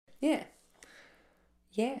Yeah.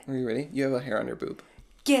 Yeah. Are you ready? You have a hair on your boob.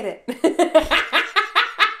 Get it.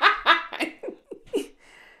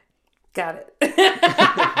 Got it.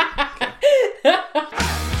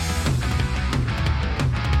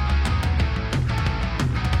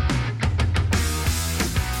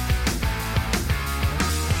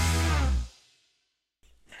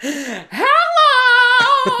 Hello.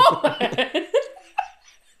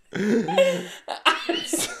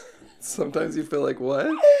 Sometimes you feel like, what?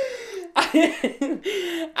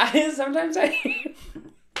 Sometimes I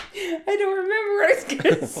don't remember what I was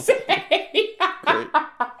gonna say.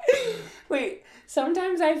 Wait,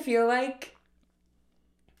 sometimes I feel like,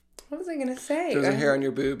 what was I gonna say? There's a hair on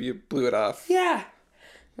your boob. You blew it off. Yeah,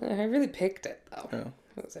 I really picked it though. Oh.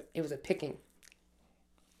 It was a picking.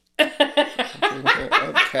 I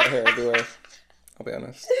have cat hair everywhere. I'll be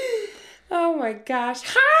honest. Oh my gosh!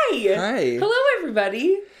 Hi. Hi. Hello,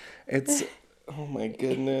 everybody. It's oh my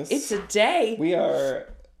goodness. It's a day. We are.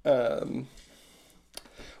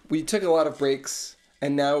 We took a lot of breaks,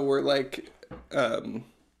 and now we're like.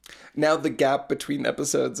 Now the gap between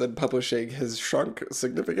episodes and publishing has shrunk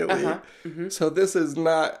significantly. Mm-hmm. So this is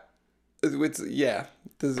not. It's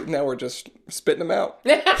now we're just spitting them out.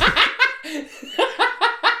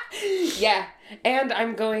 Yeah, and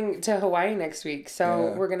I'm going to Hawaii next week,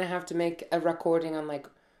 so we're gonna have to make a recording on like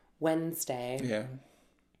Wednesday. Yeah.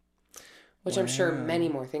 Which I'm sure many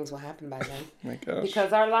more things will happen by then. My gosh.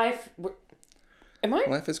 Because our life. Am I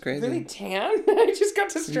Life is crazy. really tan? I just got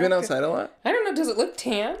distracted. You've been outside a lot? I don't know. Does it look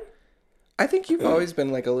tan? I think you've always been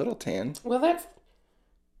like a little tan. Well, that's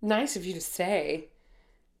nice of you to say.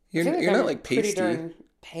 You're I'm not like pretty pasty. darn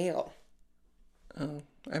pale. Oh,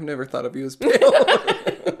 I've never thought of you as pale.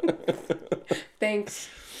 Thanks.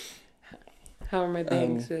 How are my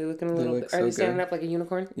bangs? Are they looking a little? look Are so they standing good. up like a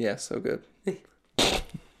unicorn? Yeah, so good.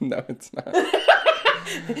 No, it's not.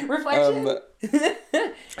 Reflection.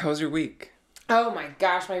 How was your week? Oh my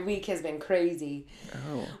gosh, my week has been crazy.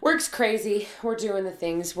 Oh. Work's crazy. We're doing the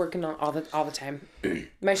things, working on all the time.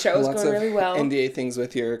 My show is Lots going of really well. NDA things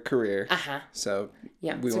with your career. So So we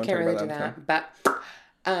can't won't talk really about do that. But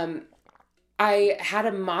I had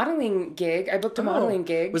a modeling gig. I booked a modeling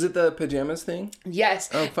gig. Was it the pajamas thing? Yes.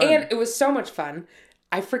 Oh, fun. And it was so much fun.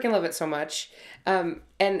 I freaking love it so much.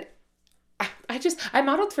 And I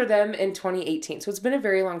modeled for them in 2018, so it's been a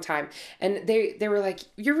very long time. And they were like,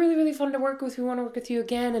 "You're really, really fun to work with. We want to work with you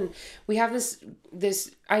again." And we have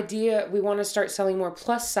this idea. We want to start selling more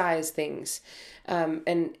plus size things.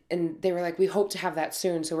 And they were like, "We hope to have that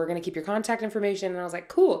soon. So we're going to keep your contact information." And I was like,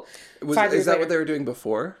 "Cool." Is that what they were doing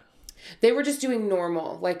before? They were just doing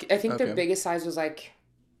normal. Like, I think their Okay. biggest size was like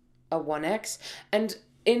a 1X. And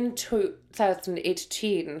in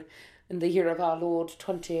 2018, in the year of our Lord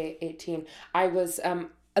 2018, I was a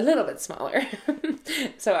little bit smaller.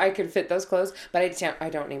 So I could fit those clothes, but I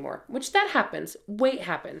don't anymore. Which that happens. Weight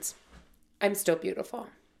happens. I'm still beautiful.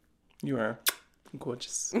 You are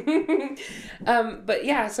gorgeous. But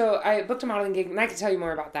yeah, so I booked a modeling gig, and I can tell you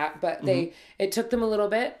more about that. But it took them a little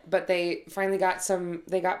bit, but they finally got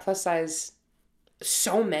plus size,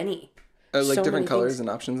 so many. Like So different many colors things. and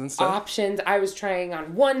options and stuff? Options. I was trying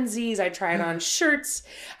on onesies. I tried on shirts.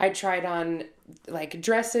 I tried on like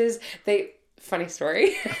dresses. Funny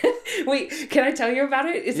story. Wait, can I tell you about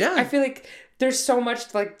it? Yeah. I feel like there's so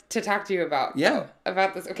much like to talk to you about. Yeah.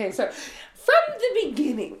 About this. Okay, so from the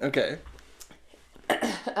beginning. Okay.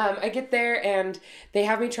 I get there and they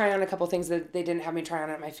have me try on a couple things that they didn't have me try on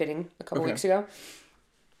at my fitting a couple weeks ago.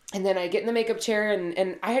 And then I get in the makeup chair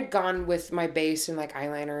and I had gone with my base and like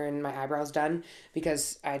eyeliner and my eyebrows done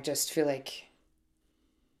because I just feel like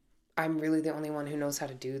I'm really the only one who knows how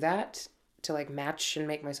to do that to like match and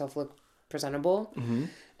make myself look presentable.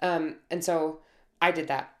 Mm-hmm. And so I did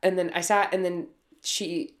that. And then I sat and then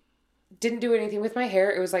she didn't do anything with my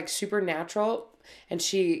hair. It was like super natural and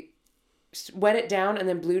she wet it down and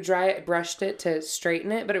then blew dry it, brushed it to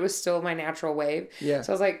straighten it, but it was still my natural wave. Yeah.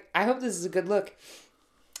 So I was like, I hope this is a good look.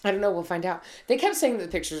 I don't know. We'll find out. They kept saying that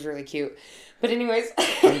the picture's really cute. But anyways.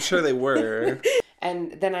 I'm sure they were.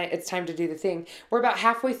 And then it's time to do the thing. We're about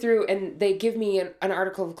halfway through and they give me an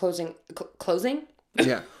article of closing?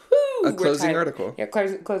 Yeah. A closing article. Yeah,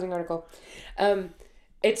 closing article.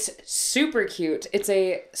 It's super cute. It's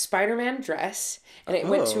a Spider-Man dress and it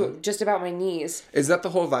went to just about my knees. Is that the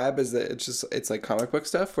whole vibe? Is that it's like comic book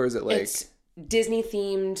stuff or is it like... It's Disney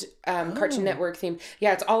themed, Cartoon Network themed.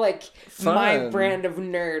 Yeah, it's all like Fun. my brand of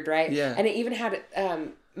nerd, right? Yeah. And it even had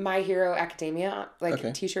My Hero Academia,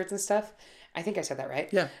 like t-shirts and stuff. I think I said that right.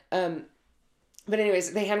 Yeah. But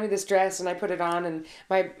anyways, they handed me this dress and I put it on and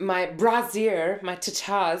my brassiere, my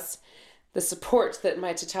tatas, the support that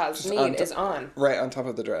my tatas need is on. Right on top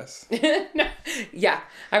of the dress. No. Yeah.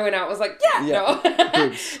 I went out, was like, no.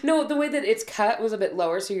 No, the way that it's cut was a bit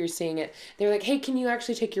lower, so you're seeing it. They were like, hey, can you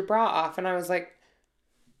actually take your bra off? And I was like,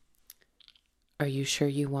 are you sure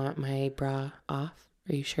you want my bra off?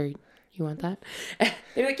 Are you sure you want that?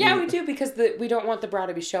 They're like, yeah, we do, because we don't want the bra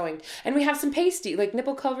to be showing. And we have some pasty, like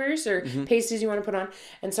nipple covers or pasties you want to put on.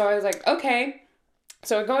 And so I was like, okay.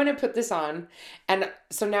 So I go in and put this on. And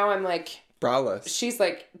so now I'm like... braless. She's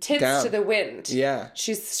like tits down to the wind. Yeah.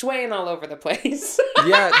 She's swaying all over the place.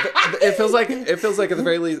 Yeah. It feels like at the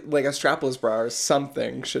very least, like a strapless bra or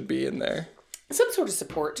something should be in there. Some sort of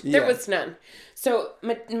support. Yeah. There was none. So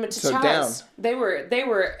my tatas, they were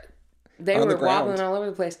wobbling all over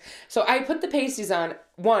the place. So I put the pasties on.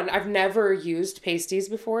 One, I've never used pasties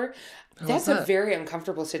before. That's a very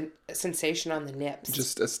uncomfortable sensation on the nips.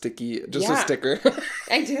 Just a sticker.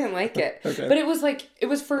 I didn't like it. Okay. But it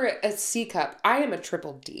was for a C cup. I am a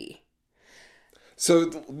triple D.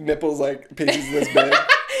 So nipples like pasties this big.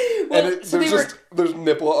 Well, and there's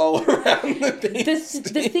nipple all around the pasties.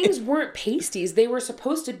 The things weren't pasties. They were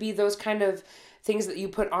supposed to be those kind of things that you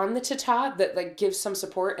put on the tata that like gives some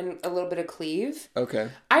support and a little bit of cleave. Okay.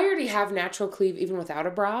 I already have natural cleave even without a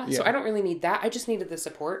bra, so I don't really need that. I just needed the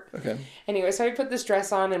support. Okay. Anyway, so I put this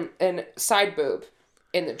dress on and side boob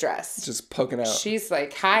in the dress. Just poking out. She's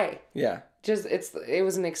like, hi. Yeah. It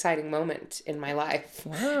was an exciting moment in my life.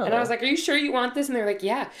 Wow. And I was like, are you sure you want this? And they're like,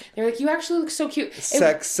 yeah. They're like, you actually look so cute.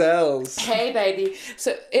 Sex sells. Hey, baby.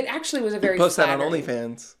 So it actually was a very Post that on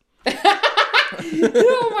OnlyFans.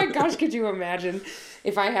 Oh my gosh, could you imagine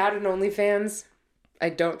if I had an OnlyFans? I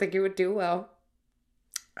don't think it would do well.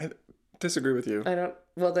 I disagree with you.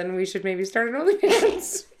 Well, then we should maybe start an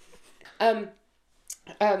OnlyFans.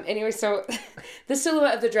 Anyway, so the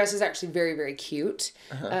silhouette of the dress is actually very, very cute.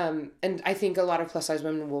 And I think a lot of plus size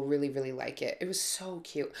women will really, really like it. It was so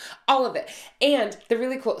cute. All of it. And the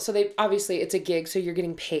really cool, so it's a gig, so you're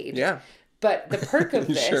getting paid. Yeah. But the perk of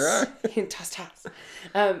this, sure are.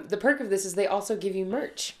 The perk of this is they also give you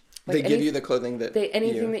merch. Like they give you the clothing that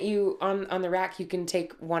that you on the rack, you can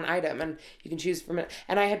take one item and you can choose from it.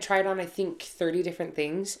 And I had tried on I think 30 different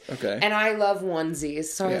things. Okay. And I love onesies,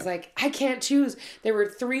 so I was like, I can't choose. There were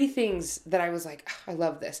 3 things that I was like, oh, I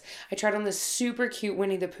love this. I tried on this super cute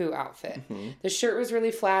Winnie the Pooh outfit. Mm-hmm. The shirt was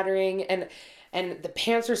really flattering, and the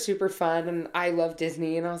pants were super fun. And I love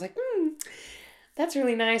Disney, and I was like, that's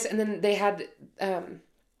really nice. And then they had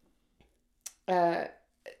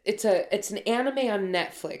it's an anime on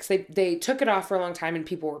Netflix. They took it off for a long time and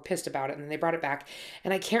people were pissed about it, and then they brought it back.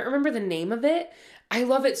 And I can't remember the name of it. I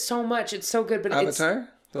love it so much. It's so good, but Avatar?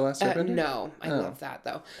 The Last Airbender? No, I love that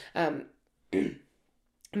though.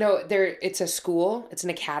 No, it's a school. It's an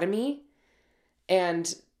academy,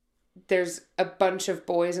 and there's a bunch of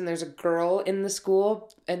boys and there's a girl in the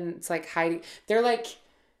school, and it's like hiding. They're like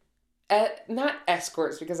not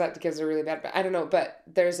escorts, because that gives a really bad. I don't know, but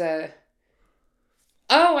there's a.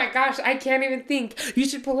 Oh my gosh, I can't even think. You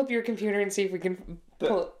should pull up your computer and see if we can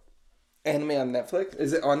pull it. Anime on Netflix?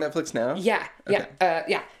 Is it on Netflix now? Yeah, okay.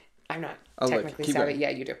 Yeah. I'm not technically savvy. Yeah,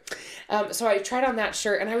 you do. So I tried on that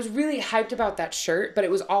shirt, and I was really hyped about that shirt, but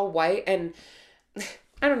it was all white, and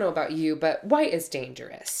I don't know about you, but white is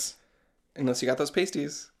dangerous. Unless you got those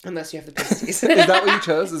pasties. Unless you have the pasties. Is that what you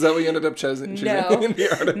chose? Is that what you ended up choosing? No. In the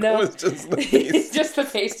article? No. It's just the pasties. Just the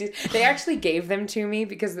pasties. They actually gave them to me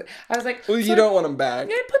because I was like... Well, you don't want them back.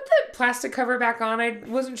 I put the plastic cover back on. I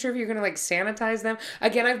wasn't sure if you were going to sanitize them.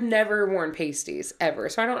 Again, I've never worn pasties ever,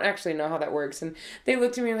 so I don't actually know how that works. And they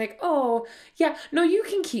looked at me like, oh, yeah, no, you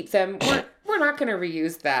can keep them. We're not going to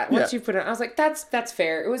reuse that. Once you put it... I was like, that's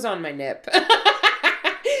fair. It was on my nip.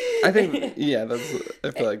 I think,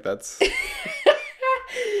 I feel like that's...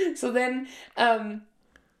 So then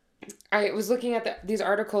I was looking at these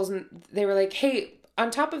articles, and they were like, hey,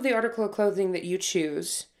 on top of the article of clothing that you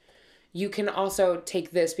choose, you can also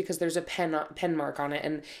take this because there's a pen mark on it.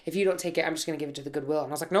 And if you don't take it, I'm just going to give it to the Goodwill. And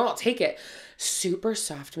I was like, no, I'll take it. Super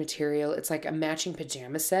soft material. It's like a matching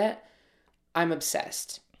pajama set. I'm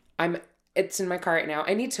obsessed. It's in my car right now.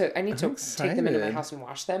 I need to take them into my house and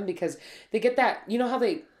wash them, because they get that, you know how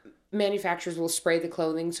manufacturers will spray the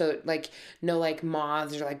clothing so no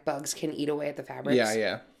moths or bugs can eat away at the fabrics.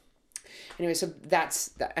 Yeah. Anyway, so that's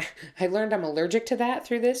that. I learned I'm allergic to that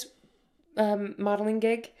through this modeling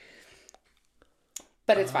gig.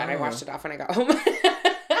 But it's fine. I washed it off when I got home.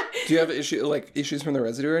 Do you have issues from the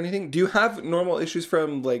residue or anything? Do you have normal issues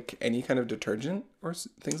from any kind of detergent or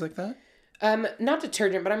things like that? Not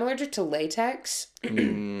detergent, but I'm allergic to latex.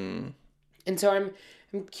 And so I'm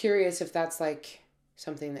curious if that's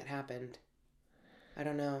something that happened. I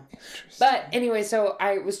don't know. But anyway, so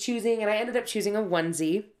I was choosing, and I ended up choosing a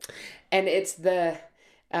onesie, and it's the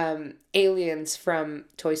aliens from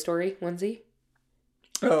Toy Story onesie.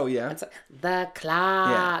 Oh, yeah. It's the claw.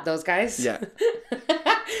 Yeah. Those guys. Yeah.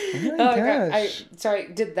 Oh my gosh. I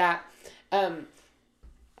did that.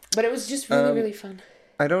 But it was just really, really fun.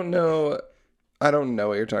 I don't know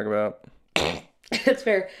what you're talking about. That's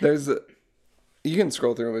fair. You can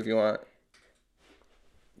scroll through them if you want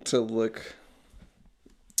to look.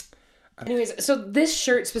 Anyways, so this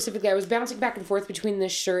shirt specifically, I was bouncing back and forth between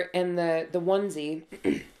this shirt and the onesie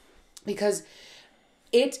because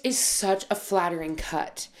it is such a flattering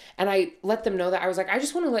cut. And I let them know that. I was like, I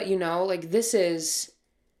just want to let you know, like, this is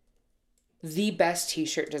the best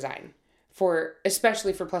t-shirt design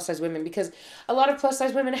especially for plus size women, because a lot of plus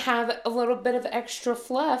size women have a little bit of extra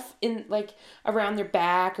fluff in, like, around their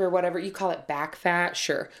back or whatever. You call it back fat,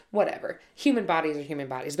 sure, whatever. Human bodies are human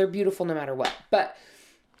bodies. They're beautiful no matter what. But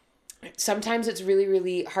sometimes it's really,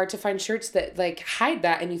 really hard to find shirts that, like, hide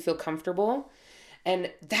that and you feel comfortable. And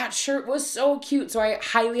that shirt was so cute. So I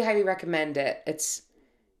highly, highly recommend it. It's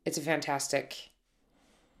a fantastic.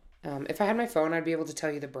 If I had my phone, I'd be able to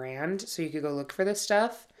tell you the brand so you could go look for this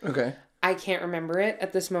stuff. Okay. I can't remember it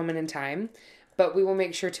at this moment in time, but we will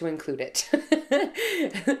make sure to include it.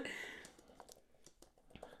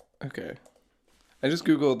 Okay. I just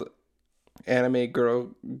Googled anime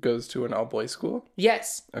girl goes to an all-boys school.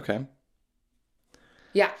 Yes. Okay.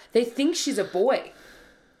 Yeah. They think she's a boy.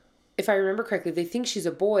 If I remember correctly, they think she's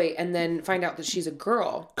a boy and then find out that she's a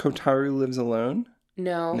girl. Kotaru lives alone?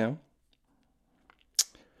 No. No?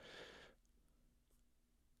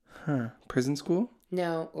 Huh. Prison school?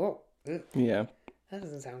 No. Oh. Ugh. Yeah. That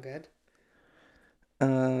doesn't sound good.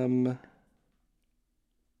 Komi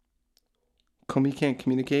can't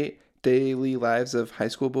communicate. Daily lives of high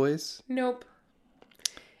school boys. Nope.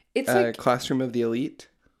 It's like classroom of the elite.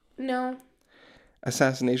 No.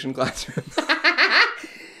 Assassination classroom.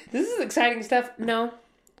 This is exciting stuff. No.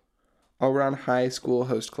 All around high school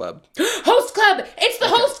host club. Host club. It's the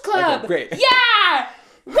host club. Okay, great. Yeah.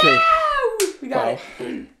 Okay. Woo! We got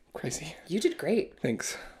it. Crazy. You did great.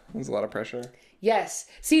 Thanks. That was a lot of pressure. Yes.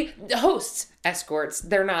 See, the hosts, escorts,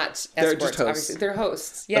 they're not escorts, They're just hosts. obviously. They're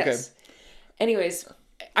hosts. Yes. Okay. Anyways,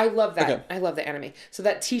 I love that. Okay. I love the anime. So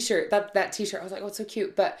that t-shirt, that t-shirt, I was like, oh, it's so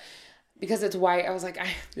cute. But because it's white, I was like,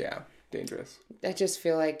 Yeah, dangerous. I just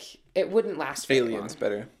feel like it wouldn't last very Aliens long.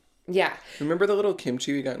 better. Yeah. Remember the little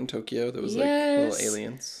kimchi we got in Tokyo that was like little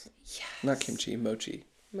aliens? Yes. Not kimchi, mochi.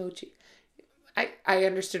 Mochi. I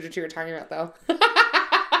understood what you were talking about, though.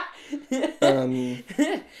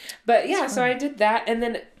 But yeah, so I did that, and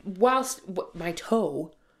then whilst my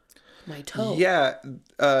toe. Yeah,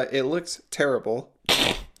 it looks terrible.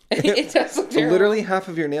 It does look terrible. Literally half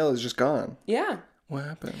of your nail is just gone. Yeah. What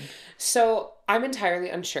happened? So I'm entirely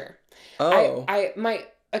unsure. Oh.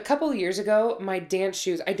 A couple of years ago, my dance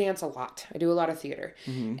shoes, I dance a lot. I do a lot of theater.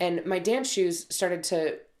 Mm-hmm. And my dance shoes started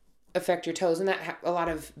to affect your toes, and that a lot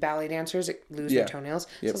of ballet dancers lose their toenails.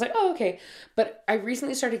 Yep. So I was like, oh, okay. But I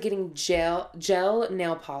recently started getting gel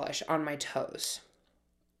nail polish on my toes.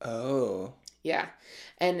 Oh. Yeah.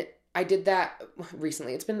 And I did that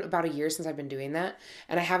recently. It's been about a year since I've been doing that,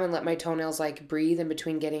 and I haven't let my toenails like breathe in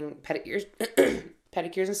between getting pedicures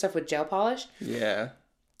and stuff with gel polish. Yeah.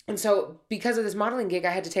 And so because of this modeling gig, I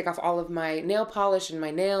had to take off all of my nail polish and my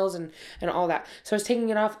nails and all that. So I was taking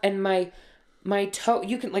it off, and my toe,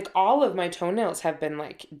 you can, like, all of my toenails have been,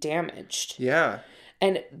 like, damaged. Yeah.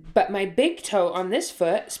 But my big toe on this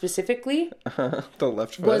foot specifically the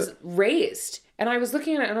left foot was raised. And I was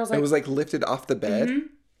looking at it and I was like, it was like lifted off the bed. Mm-hmm.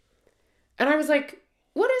 And I was like,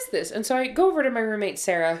 what is this? And so I go over to my roommate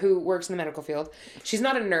Sarah, who works in the medical field. She's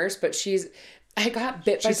not a nurse, but I got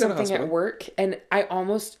bit by something at work, and I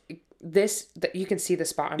almost you can see the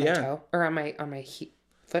spot on my toe, or on my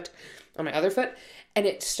foot, on my other foot, and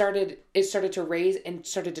it started to raise and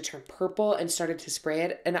started to turn purple and started to spray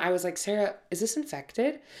it, and I was like, Sarah, is this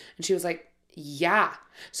infected? And she was like, yeah.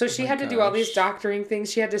 So she had to do all these doctoring things.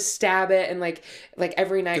 She had to stab it, and like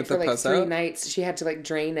every night for like 3 nights, she had to like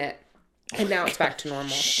drain it, and now it's back to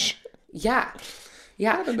normal. Yeah.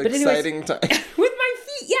 What an exciting time. With my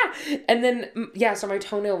feet, yeah. And then, so my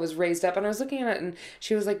toenail was raised up, and I was looking at it, and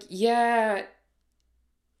she was like, yeah,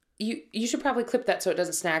 you should probably clip that so it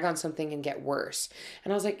doesn't snag on something and get worse.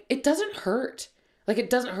 And I was like, it doesn't hurt. Like, it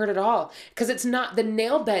doesn't hurt at all. Because it's not, the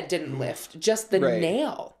nail bed didn't lift, just the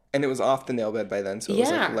nail. And it was off the nail bed by then, so it was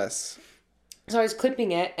like less. So I was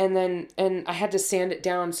clipping it, and I had to sand it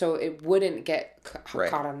down so it wouldn't get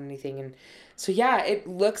caught on anything. And so, yeah, it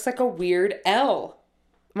looks like a weird L.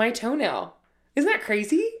 My toenail. Isn't that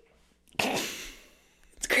crazy?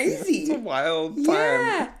 It's crazy. It's a wild time.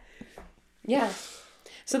 Yeah. Yeah.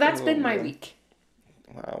 So that's been my man. week.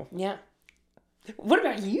 Wow. Yeah. What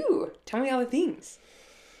about you? Tell me all the things.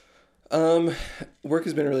 Work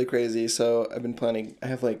has been really crazy, so I've been planning. I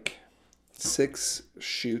have like 6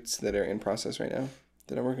 shoots that are in process right now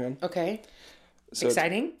that I'm working on. Okay. So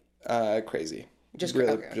Exciting? it's, crazy. Just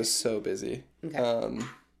really, okay. just so busy. Okay.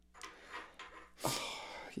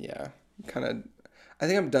 Yeah. Kind of. I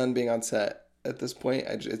think I'm done being on set at this point.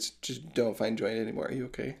 Just don't find joy in it anymore. Are you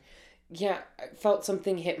okay? Yeah, I felt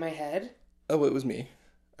something hit my head. Oh, it was me.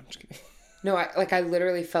 I'm just kidding. No, I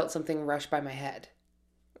literally felt something rush by my head.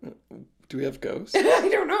 Do we have ghosts? I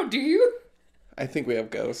don't know. Do you? I think we have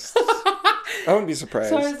ghosts. I wouldn't be surprised.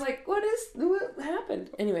 So I was like, what happened?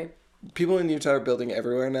 Anyway. People in Utah are building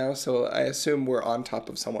everywhere now, so I assume we're on top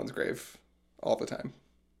of someone's grave all the time.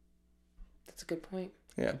 That's a good point.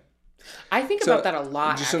 Yeah. I think about that a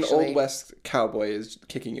lot, Just actually. an old West cowboy is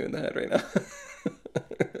kicking you in the head right now.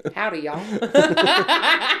 Howdy, y'all.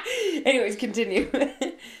 Anyways, continue.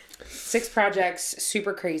 6 projects,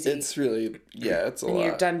 super crazy. It's really, it's a lot. And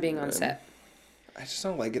you're done being on set. I just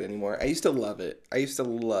don't like it anymore. I used to love it. I used to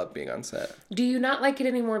love being on set. Do you not like it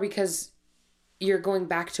anymore because you're going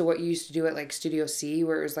back to what you used to do at like Studio C,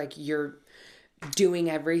 where it was like you're doing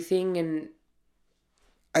everything? And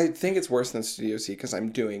I think it's worse than Studio C because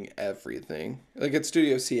I'm doing everything. Like at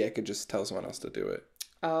Studio C, I could just tell someone else to do it.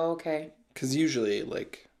 Oh, okay. Because usually,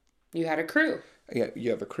 like... You had a crew. Yeah,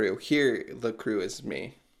 you have a crew. Here, the crew is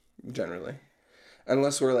me, generally.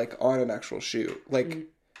 Unless we're, like, on an actual shoot. Like,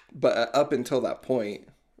 but up until that point,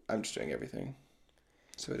 I'm just doing everything.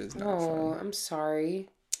 So it is not fun. Oh, I'm sorry.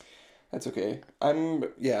 That's okay. I'm,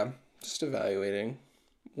 just evaluating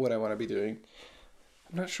what I want to be doing.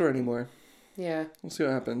 I'm not sure anymore. Yeah. We'll see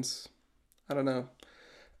what happens. I don't know.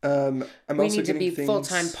 I'm We also need to be things...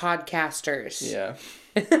 full-time podcasters. Yeah.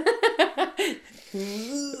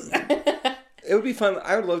 It would be fun.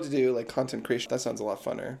 I would love to do like content creation. That sounds a lot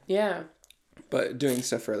funner. Yeah. But doing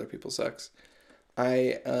stuff for other people sucks.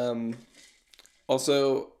 I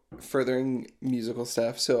also furthering musical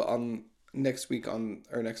stuff. So on next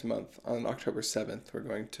month on October 7th, we're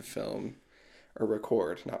going to film or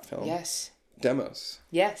record, not film. Yes. Demos.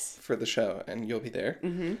 Yes. For the show, and you'll be there.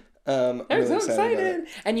 Mm-hmm. I'm really so excited.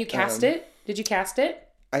 And you cast it? Did you cast it?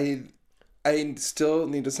 I still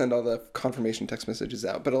need to send all the confirmation text messages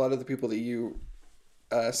out, but a lot of the people that you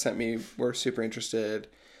sent me were super interested.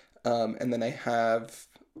 And then I have,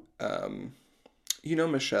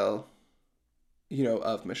 Michelle,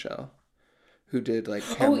 of Michelle, who did like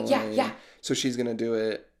Pamela. Oh, yeah. So she's going to do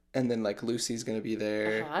it. And then like Lucy's going to be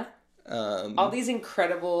there. Uh-huh. All these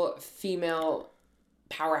incredible female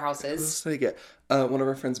powerhouses. Who else did I get? One of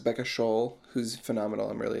our friends, Becca Scholl, who's phenomenal.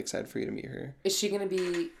 I'm really excited for you to meet her. Is she going to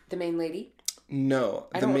be the main lady? No.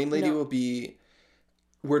 The main lady will be...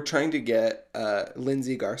 We're trying to get...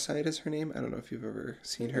 Lindsay Garside is her name. I don't know if you've ever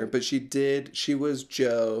seen her. But she was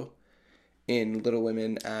Jo in Little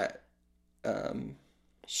Women at...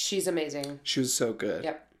 She's amazing. She was so good.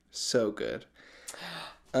 Yep. So good.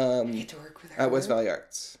 I get to work with her. At West Valley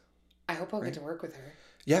Arts. I hope I'll get to work with her.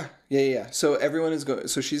 Yeah. So everyone is going...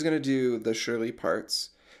 So she's going to do the Shirley parts.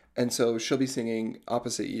 And so she'll be singing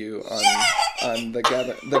opposite you on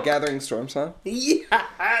the Gathering Storm song.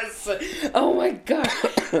 Yes! Oh my god.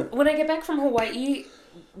 When I get back from Hawaii...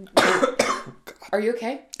 Are you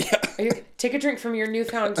okay? Yeah. Are you okay? Take a drink from your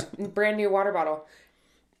newfound brand new water bottle.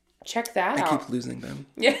 Check that out. I keep losing them.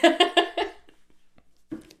 Yeah.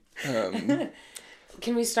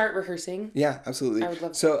 Can we start rehearsing? Yeah, absolutely. I would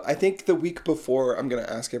love to. So I think the week before, I'm going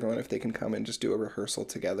to ask everyone if they can come and just do a rehearsal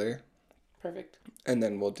together. Perfect. And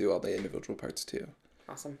then we'll do all the individual parts too.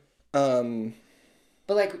 Awesome.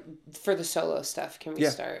 But like for the solo stuff, can we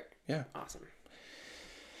start? Yeah. Awesome.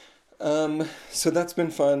 So that's been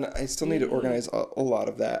fun. I still need to organize a lot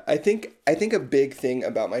of that. I think a big thing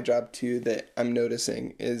about my job too that I'm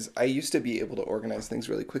noticing is I used to be able to organize things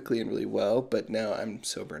really quickly and really well, but now I'm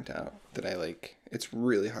so burnt out that it's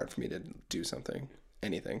really hard for me to do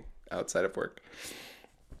anything outside of work.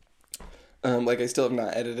 I still have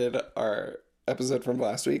not edited our episode from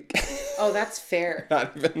last week. Oh, that's fair.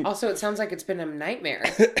 Not even. Also, it sounds like it's been a nightmare.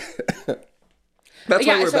 That's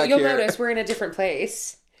why we're back you'll here. notice we're in a different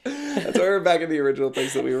place. That's why we're back in the original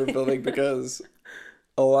place that we were building, because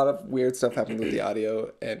a lot of weird stuff happened with the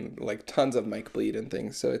audio and like tons of mic bleed and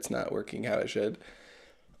things, so it's not working how it should.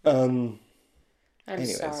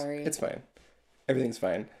 Anyways, sorry. It's fine. Everything's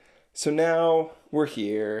fine. So now we're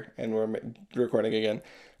here and we're recording again.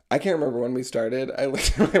 I can't remember when we started. I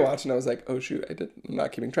looked at my watch and I was like, oh shoot, I'm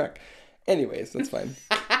not keeping track. Anyways, that's fine.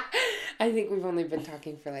 I think we've only been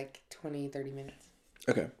talking for like 20, 30 minutes.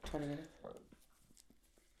 Okay. 20 minutes.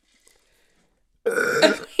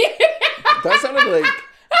 That sounded like...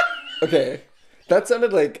 Okay. That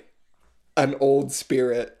sounded like an old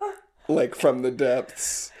spirit, like from the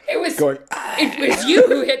depths. It was going... It was you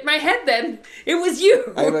who hit my head then. It was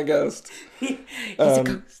you. I'm a ghost. He's a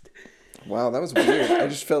ghost. Wow, that was weird. I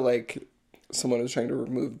just felt like someone was trying to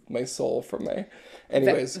remove my soul from my...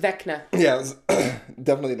 Anyways. Vecna. Yeah, it was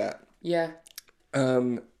definitely that. Yeah.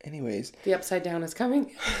 Anyways. The upside down is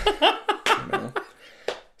coming. I know.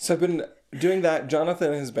 So I've been doing that.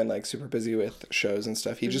 Jonathan has been like super busy with shows and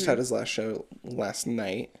stuff. He just had his last show last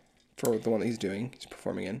night for the one that he's doing. He's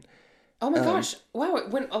performing in. Oh my gosh. Wow, it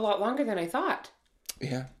went a lot longer than I thought.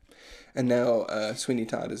 Yeah. And now Sweeney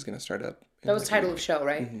Todd is going to start up. That was the title of the show,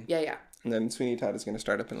 right? Mm-hmm. Yeah, yeah. And then Sweeney Todd is going to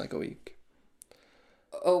start up in like a week.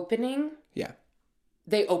 Opening? Yeah.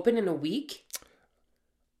 They open in a week?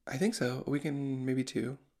 I think so. A week and maybe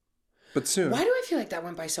 2. But soon. Why do I feel like that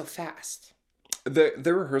went by so fast? The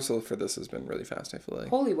rehearsal for this has been really fast, I feel like.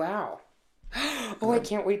 Holy wow. Oh, I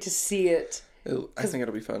can't wait to see it. I think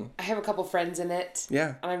it'll be fun. I have a couple friends in it.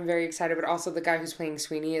 Yeah. And I'm very excited, but also the guy who's playing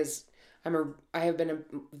Sweeney is... I have been a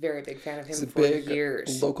very big fan of him for years.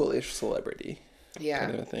 He's a local-ish celebrity. Yeah.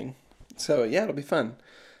 Kind of a thing. So, yeah, it'll be fun.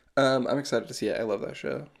 I'm excited to see it. I love that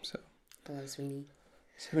show. So I love Sweeney.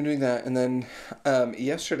 So I've been doing that. And then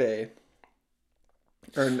yesterday...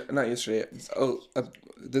 Or not yesterday.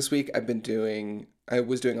 This week I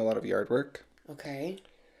was doing a lot of yard work. Okay.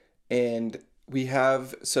 And we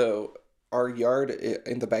have... So our yard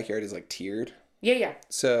in the backyard is like tiered. Yeah, yeah.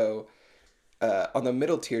 So... on the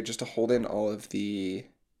middle tier, just to hold in all of the,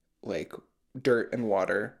 like, dirt and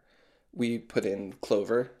water, we put in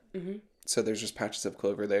clover. Mm-hmm. So there's just patches of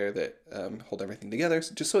clover there that hold everything together,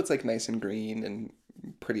 just so it's, like, nice and green and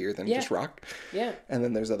prettier than just rock. Yeah. And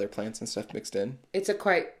then there's other plants and stuff mixed in. It's a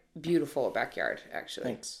quite beautiful backyard, actually.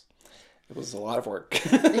 Thanks. It was a lot of work.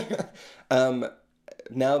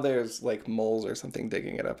 Now there's, like, moles or something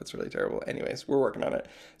digging it up. It's really terrible. Anyways, we're working on it.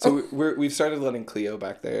 So we've started letting Cleo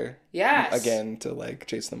back there. Yes. Again, to, like,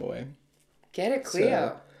 chase them away. Get it,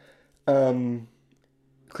 Cleo. So,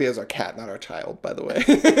 Cleo's our cat, not our child, by the way.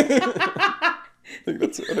 I think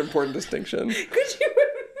that's an important distinction. Could you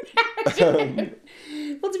imagine?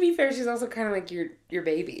 Well, to be fair, she's also kind of like your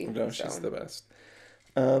baby. No, she's the best.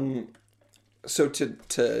 So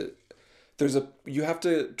you have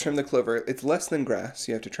to trim the clover. It's less than grass.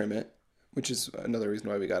 You have to trim it, which is another reason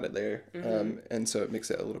why we got it there. Mm-hmm. And so it makes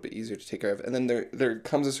it a little bit easier to take care of. And then there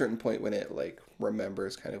comes a certain point when it like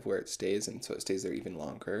remembers kind of where it stays, and so it stays there even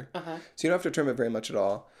longer. Uh-huh. So you don't have to trim it very much at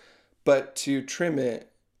all. But to trim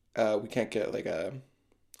it, we can't get like a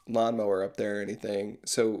lawnmower up there or anything.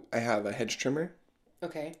 So I have a hedge trimmer.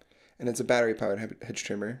 Okay. And it's a battery-powered hedge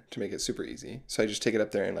trimmer to make it super easy. So I just take it up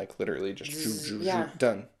there and like literally just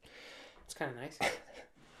done. It's kind of nice.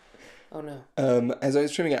 Oh no. As I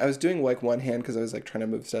was trimming it, I was doing like one hand because I was like trying to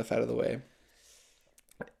move stuff out of the way.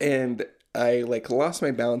 And I like lost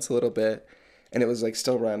my balance a little bit, and it was like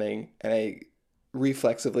still running, and I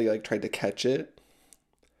reflexively like tried to catch it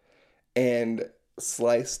and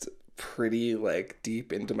sliced pretty like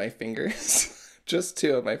deep into my fingers. Just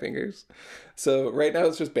 2 of my fingers. So right now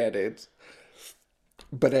it's just Band-Aids.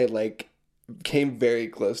 But I like came very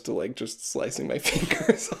close to like just slicing my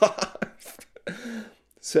fingers off.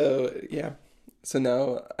 So yeah. So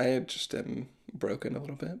now I just am broken a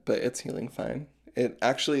little bit, but it's healing fine. It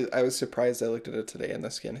actually, I was surprised. I looked at it today and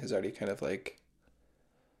the skin has already kind of like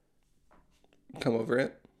come over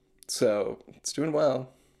it. So it's doing well.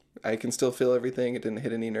 I can still feel everything. It didn't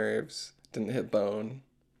hit any nerves. Didn't hit bone.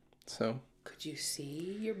 So. Could you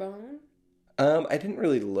see your bone? I didn't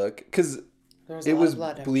really look because it was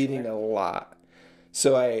bleeding a lot.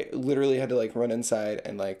 So I literally had to like run inside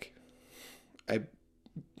and like I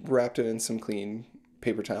wrapped it in some clean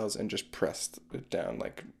paper towels and just pressed it down.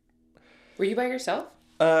 Like, were you by yourself?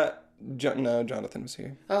 No, Jonathan was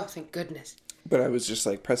here. Oh, thank goodness. But I was just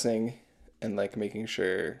like pressing and like making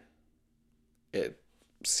sure it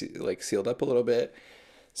like sealed up a little bit.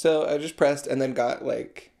 So I just pressed and then got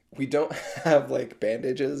like, we don't have like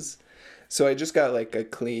bandages. So I just got like a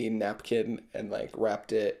clean napkin and like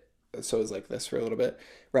wrapped it. So it was like this for a little bit.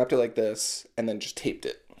 Wrapped it like this and then just taped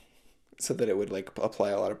it so that it would like apply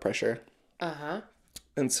a lot of pressure. Uh-huh.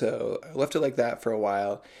 And so I left it like that for a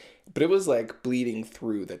while. But it was like bleeding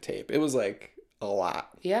through the tape. It was like a lot.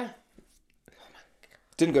 Yeah. Oh my God.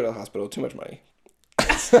 Didn't go to the hospital. Too much money.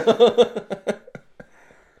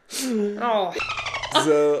 Oh.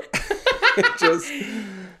 So just...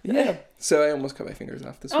 Yeah. So I almost cut my fingers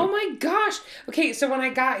off this week. Oh my gosh. Okay, so when I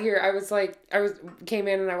got here, came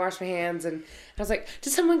in and I washed my hands and I was like,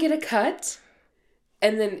 did someone get a cut?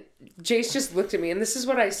 And then Jace just looked at me, and this is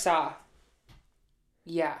what I saw.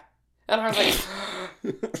 Yeah. And I was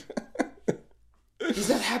like, he's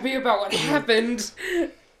not happy about what happened.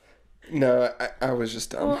 No, I was just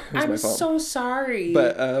dumb. Well, It was I'm my fault. so sorry.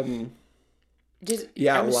 But,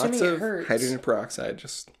 yeah, I'm lots assuming it of hurts. hydrogen peroxide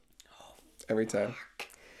just every time.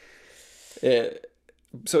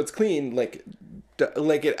 So it's clean, like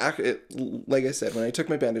I said, when I took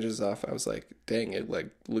my bandages off, I was like, dang, it like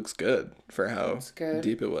looks good for how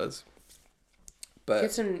deep it was. But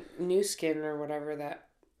get some new skin or whatever that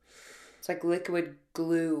it's like liquid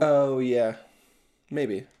glue. Oh yeah,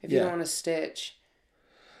 maybe if you don't want to stitch.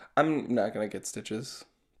 I'm not gonna get stitches.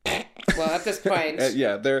 Well, at this point,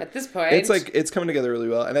 at this point, it's like it's coming together really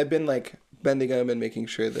well, and I've been like bending them and making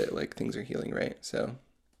sure that like things are healing right, so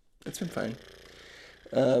it's been fine.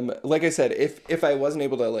 Like I said, if I wasn't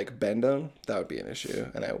able to like bend them, that would be an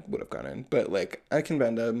issue, and I would have gone in. But like I can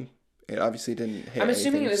bend them. It obviously didn't hit. I'm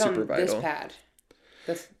assuming it was super on vital. this pad.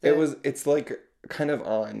 It's like kind of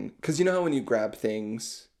on, because you know how when you grab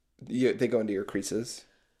things, they go into your creases.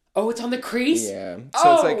 Oh, it's on the crease? Yeah.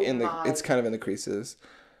 So it's like it's kind of in the creases,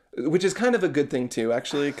 which is kind of a good thing too,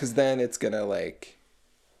 actually, because then it's gonna like,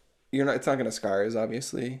 it's not gonna scar as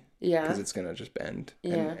obviously. Yeah. Because it's gonna just bend.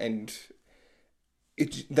 Yeah. And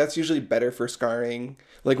that's usually better for scarring.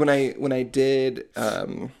 Like when I did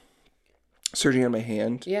surgery on my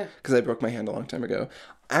hand. Yeah. Because I broke my hand a long time ago.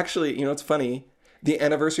 Actually, it's funny. The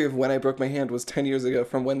anniversary of when I broke my hand was 10 years ago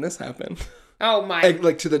from when this happened. Oh my.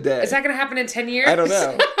 Like to the day. Is that going to happen in 10 years? I don't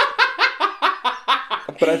know.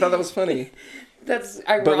 But I thought that was funny. That's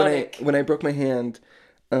ironic. But when I broke my hand,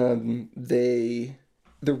 the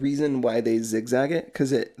reason why they zigzag it,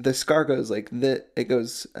 because the scar goes like that. It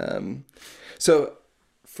goes. So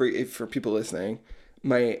for people listening,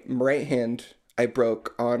 my right hand I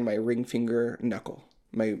broke on my ring finger knuckle.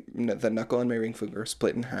 The knuckle on my ring finger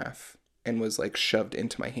split in half and was like shoved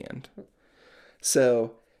into my hand.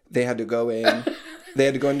 So they had to go in. They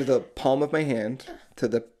had to go into the palm of my hand to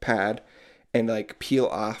the pad and like peel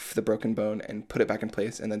off the broken bone and put it back in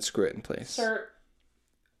place and then screw it in place. Sir,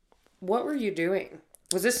 what were you doing?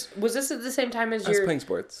 Was this at the same time as I was playing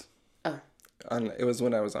sports. Oh. It was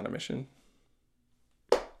when I was on a mission.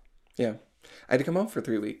 Yeah. I had to come home for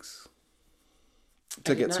 3 weeks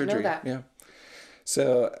to get surgery. Know that. Yeah.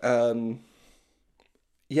 So,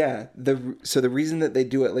 yeah, the reason that they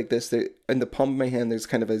do it like this, in the palm of my hand, there's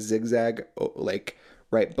kind of a zigzag, like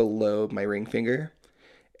right below my ring finger,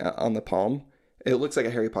 on the palm. It looks like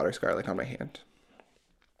a Harry Potter scar, like on my hand.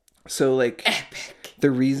 So, like, epic. The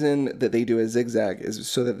reason that they do a zigzag is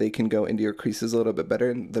so that they can go into your creases a little bit better,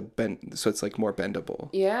 and so it's like more bendable.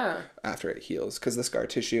 Yeah. After it heals, because the scar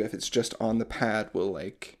tissue, if it's just on the pad, will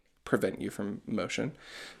like prevent you from motion.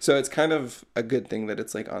 So it's kind of a good thing that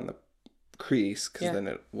it's like on the crease, because then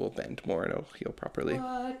it will bend more and it'll heal properly.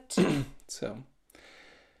 What? So,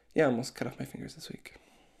 yeah, I almost cut off my fingers this week.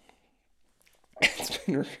 It's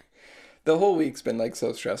been the whole week's been like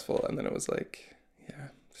so stressful, and then it was like, yeah,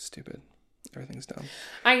 stupid. Everything's done.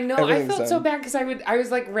 I know. I felt so bad because I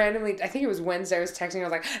was like randomly, I think it was Wednesday, I was texting. I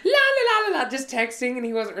was like, la la la la la, just texting, and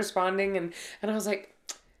he wasn't responding, and I was like,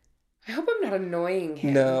 I hope I'm not annoying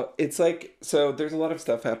him. No, it's like, so there's a lot of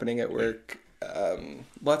stuff happening at work.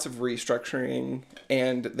 Lots of restructuring,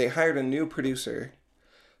 and they hired a new producer.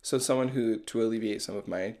 So someone to alleviate some of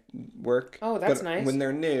my work. Oh, that's nice. When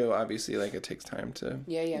they're new, obviously, like, it takes time to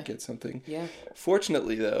get something. Yeah.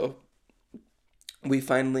 Fortunately, though, we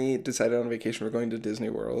finally decided on vacation. We're going to Disney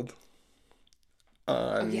World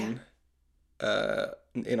in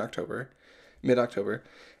October, mid-October.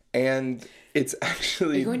 And it's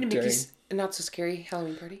actually... Are you going to Mickey's Not So Scary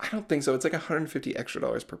Halloween Party? I don't think so. It's like $150 extra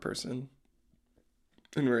per person.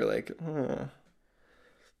 And we were like,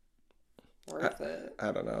 Worth it.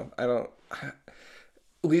 I don't know.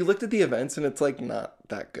 We looked at the events and it's like not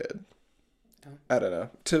that good. No. I don't know.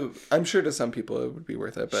 I'm sure to some people it would be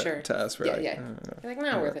worth it, but to us we're like, You're like,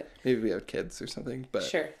 not worth it. Maybe we have kids or something, but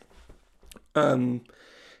sure.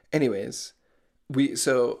 Anyways, we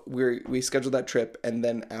scheduled that trip, and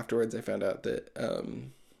then afterwards I found out that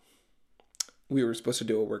we were supposed to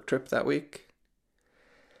do a work trip that week,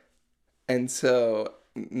 and so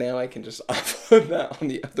now I can just offload that on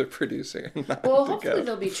the other producer. Well, hopefully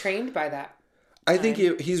they'll be trained by that. I think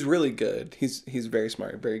he's really good. He's very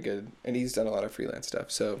smart, very good, and he's done a lot of freelance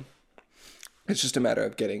stuff. So it's just a matter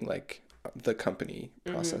of getting like the company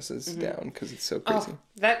processes down, because it's so crazy.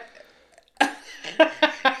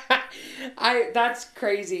 That's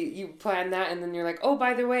crazy. You plan that, and then you're like, oh,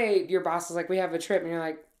 by the way, your boss is like, we have a trip, and you're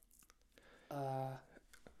like,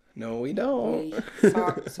 no, we don't.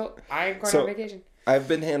 So I'm going on vacation. I've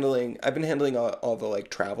been handling all the like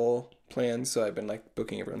travel plans, so I've been like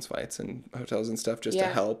booking everyone's flights and hotels and stuff just to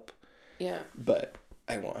help. Yeah. But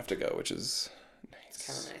I won't have to go, which is nice. It's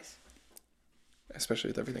kind of nice. Especially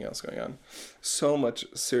with everything else going on. So much,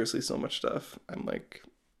 seriously, so much stuff. I'm like,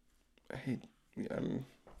 I'm,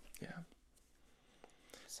 yeah.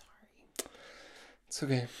 Sorry. It's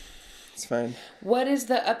okay. It's fine. What is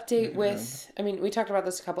the update with, I mean, we talked about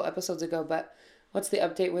this a couple episodes ago, but what's the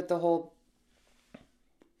update with the whole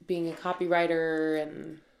being a copywriter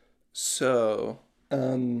and... So,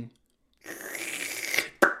 he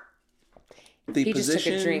just took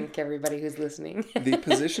a drink, everybody who's listening. The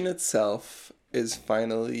position itself is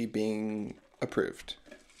finally being approved.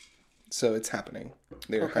 So it's happening.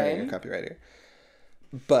 They're hiring a copywriter.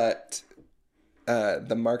 But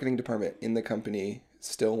the marketing department in the company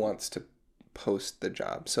still wants to post the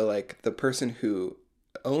job. So like the person who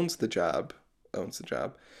owns the job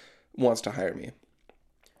wants to hire me.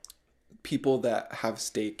 People that have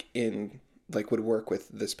stake in, like, would work with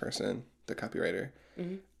this person, the copywriter,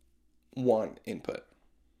 want input.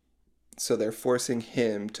 So they're forcing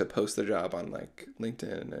him to post the job on, like,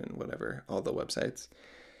 LinkedIn and whatever, all the websites,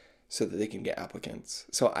 so that they can get applicants.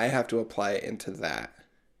 So I have to apply into that,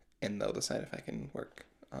 and they'll decide if I can work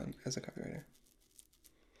on as a copywriter.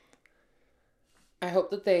 I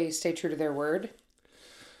hope that they stay true to their word.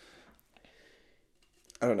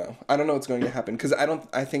 I don't know. I don't know what's going to happen because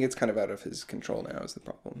I think it's kind of out of his control now is the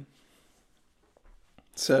problem.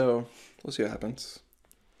 So we'll see what happens.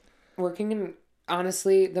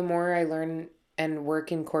 Honestly, the more I learn and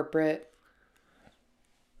work in corporate,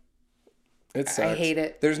 it sucks. I hate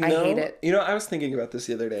it. I hate it. You know, I was thinking about this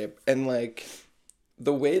the other day, and like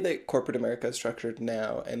the way that corporate America is structured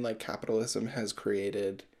now, and like capitalism has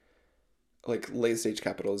created, like late stage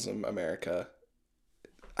capitalism America.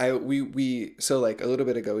 So like a little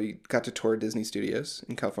bit ago we got to tour Disney Studios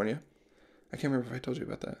in California. I can't remember if I told you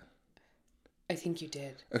about that. I think you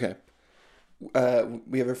did. Okay.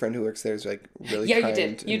 We have a friend who works there who's like really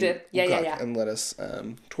kind. You did. Yeah. And let us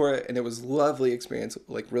tour it, and it was a lovely experience,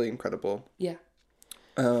 like really incredible. Yeah.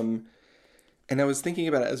 And I was thinking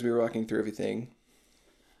about it as we were walking through everything.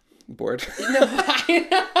 Bored. No.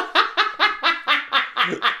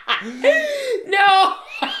 No.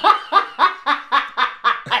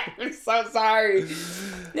 I'm so sorry.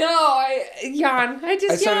 No, Jan, I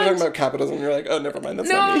started talking about capitalism and you're like, oh, never mind, that's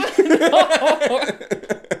not me. No.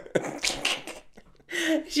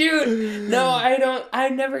 Shoot. No, I don't. I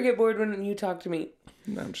never get bored when you talk to me.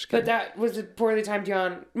 No, I'm just kidding. But that was a poorly timed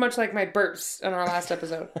yawn, much like my burps in our last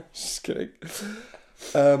episode. Just kidding.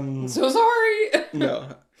 So sorry.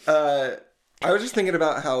 No. I was just thinking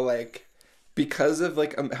about how, like, because of,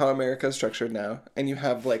 like, how America is structured now, and you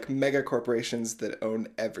have, like, mega corporations that own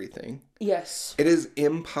everything. Yes. It is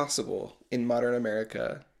impossible in modern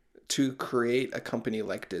America to create a company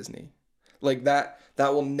like Disney. Like, that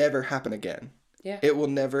will never happen again. Yeah. It will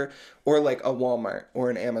never, or like a Walmart or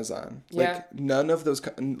an Amazon. Yeah. Like none of those,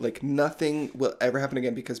 like nothing will ever happen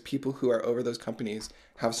again because people who are over those companies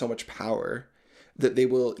have so much power that they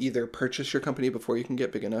will either purchase your company before you can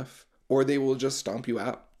get big enough, or they will just stomp you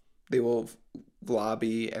out. They will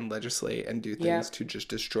lobby and legislate and do things to just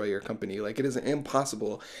destroy your company. Like it is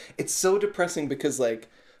impossible. It's so depressing because like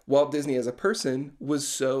Walt Disney as a person was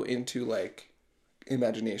so into like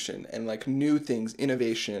imagination and like new things,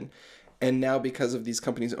 innovation. And now because of these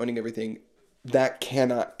companies owning everything, that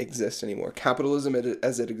cannot exist anymore. Capitalism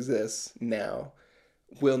as it exists now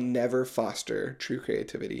will never foster true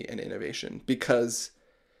creativity and innovation because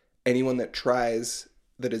anyone that tries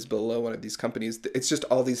that is below one of these companies, it's just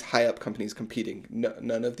all these high up companies competing. No,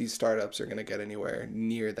 none of these startups are going to get anywhere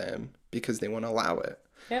near them because they won't allow it.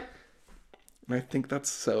 Yep. And I think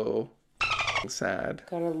that's so sad.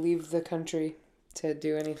 Gotta leave the country to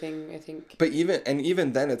do anything, I think. But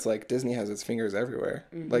even then, it's like Disney has its fingers everywhere.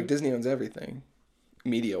 Mm-hmm. Like Disney owns everything,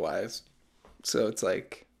 media-wise. So it's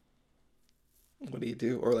like, what do you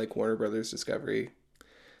do? Or like Warner Brothers Discovery,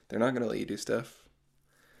 they're not going to let you do stuff.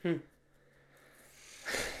 I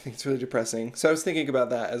think it's really depressing. So I was thinking about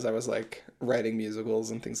that as I was like writing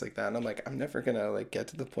musicals and things like that. And I'm like, I'm never going to like get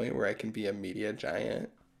to the point where I can be a media giant.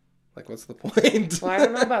 Like, what's the point? Well, I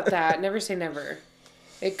don't know about that. Never say never.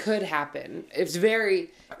 It could happen. It's very,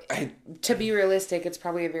 to be realistic, it's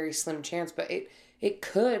probably a very slim chance, but it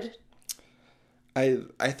could. I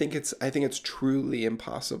think it's truly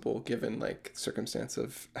impossible given like circumstance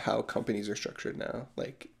of how companies are structured now.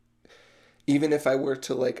 Like, even if I were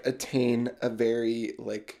to like attain a very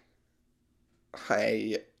like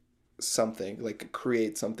high something, like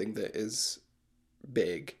create something that is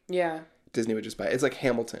big. Yeah. Disney would just buy it. It's like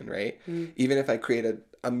Hamilton, right? Mm-hmm. Even if I created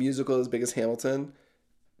a musical as big as Hamilton,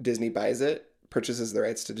 Disney buys it, purchases the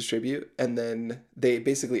rights to distribute, and then they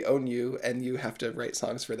basically own you, and you have to write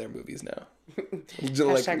songs for their movies now.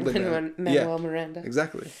 Hashtag Manuel Miranda.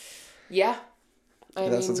 Exactly. Yeah.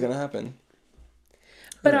 That's what's going to happen.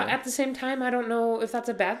 But at the same time, I don't know if that's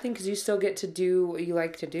a bad thing because you still get to do what you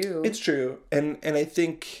like to do. It's true. And I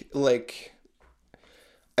think, like,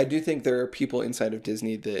 I do think there are people inside of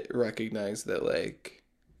Disney that recognize that, like,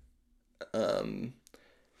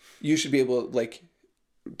 you should be able to, like,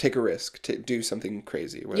 take a risk to do something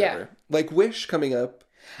crazy, whatever. Yeah. Like Wish coming up,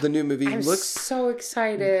 the new movie looks so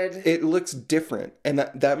excited. It looks different, and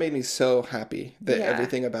that made me so happy that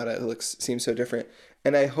everything about it seems so different.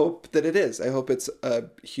 And I hope that it is. I hope it's a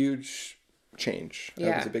huge change. I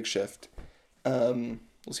hope it's a big shift. We'll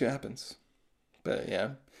see what happens. But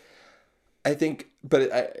yeah, I think,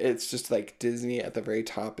 it's just like Disney at the very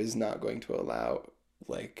top is not going to allow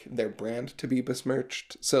like their brand to be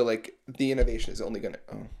besmirched. So like the innovation is only going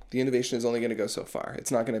to go so far.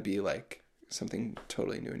 It's not going to be like something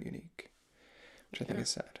totally new and unique, which I think is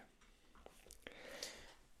sad.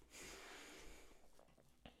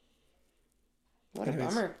 What a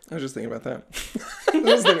bummer. I was just thinking about that.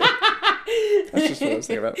 That's just what I was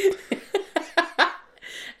thinking about.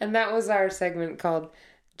 And that was our segment called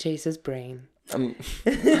Jace's Brain. I'm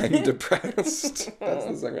depressed. That's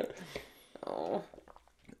the segment. Oh.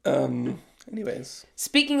 Anyways.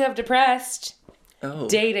 Speaking of depressed,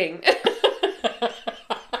 dating.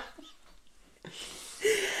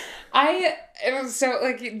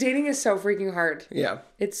 Dating is so freaking hard. Yeah.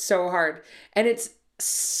 It's so hard. And it's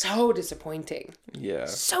so disappointing. Yeah.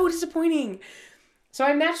 So disappointing. So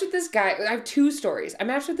I matched with this guy. I have two stories. I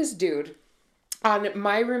matched with this dude on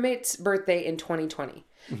my roommate's birthday in 2020.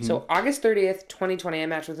 Mm-hmm. So August 30th, 2020, I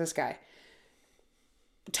matched with this guy.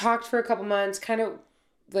 Talked for a couple months, kind of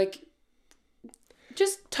like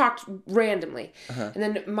just talked randomly. Uh-huh. And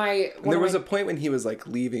then there was a point when he was like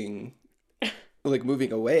leaving, like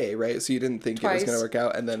moving away, right? So you didn't think it was going to work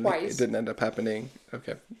out, and then it didn't end up happening.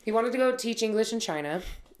 Okay. He wanted to go teach English in China.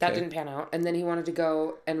 That didn't pan out. And then he wanted to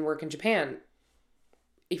go and work in Japan.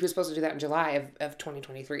 He was supposed to do that in July of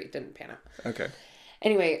 2023. It didn't pan out. Okay.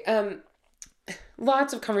 Anyway,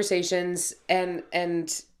 lots of conversations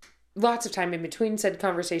and lots of time in between said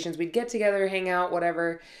conversations. We'd get together, hang out,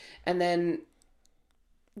 whatever. And then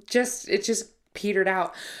it just petered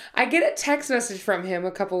out. I get a text message from him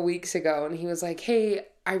a couple weeks ago, and he was like, "Hey,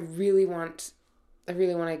 I really want to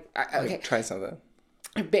okay, try something."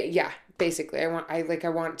 Yeah, basically, I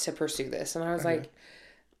want to pursue this. And I was like,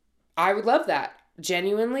 I would love that.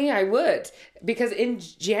 Genuinely, I would. Because in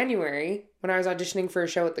January, when I was auditioning for a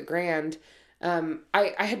show at the Grand,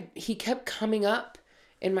 he kept coming up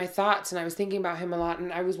in my thoughts, and I was thinking about him a lot,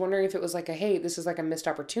 and I was wondering if it was like hey, this is like a missed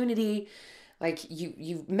opportunity. Like,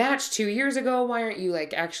 you matched 2 years ago. Why aren't you,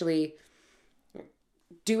 like, actually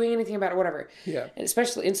doing anything about it? Whatever. Yeah. And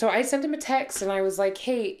so I sent him a text, and I was like,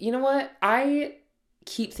 hey, you know what? I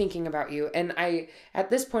keep thinking about you. And I,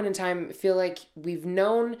 at this point in time, feel like we've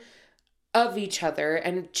known of each other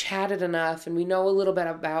and chatted enough, and we know a little bit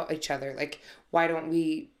about each other. Like, why don't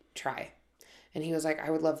we try? And he was like,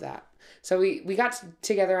 I would love that. So we got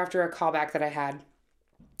together after a callback that I had,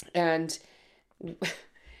 and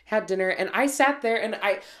had dinner, and I sat there, and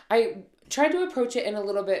I tried to approach it in a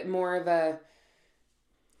little bit more of a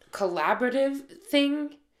collaborative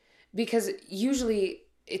thing, because usually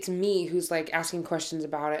it's me who's like asking questions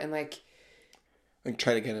about it and like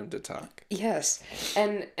trying to get him to talk. Yes.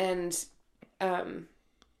 And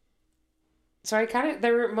so I kind of,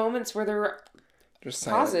 there were moments where there were just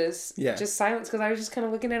pauses, just silence, because I was just kind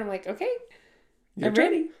of looking at him like, okay, I'm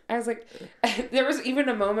ready. I was like, there was even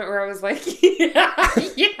a moment where I was like,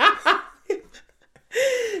 yeah.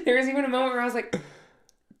 There was even a moment where I was like,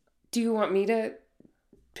 do you want me to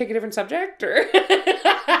pick a different subject? Or and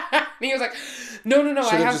he was like, no,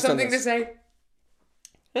 I have something to say.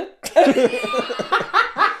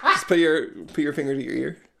 Just put your finger to your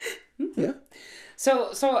ear. Yeah.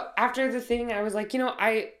 So after the thing, I was like,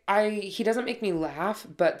 he doesn't make me laugh,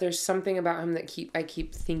 but there's something about him that I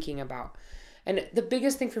keep thinking about. And the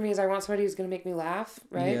biggest thing for me is I want somebody who's going to make me laugh,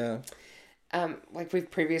 right? Yeah. Like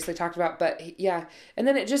we've previously talked about, but yeah. And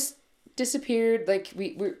then it just disappeared. Like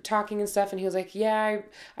we were talking and stuff, and he was like, yeah,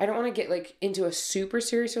 I don't want to get like into a super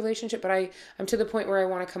serious relationship, but I'm to the point where I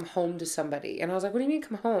want to come home to somebody. And I was like, what do you mean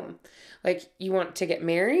come home? Like, you want to get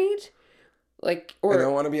married? Like, or I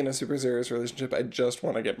don't want to be in a super serious relationship. I just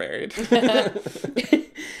want to get married.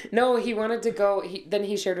 No, he wanted to go. Then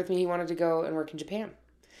he shared with me he wanted to go and work in Japan.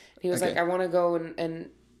 He was like, I want to go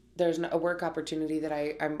and there's a work opportunity that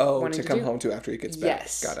I'm Oh, wanting to to come do. home to after he gets back.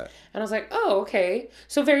 Yes. Got it. And I was like, oh, okay.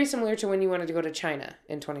 So very similar to when you wanted to go to China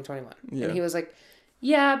in 2021. Yeah. And he was like,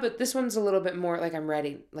 yeah, but this one's a little bit more like I'm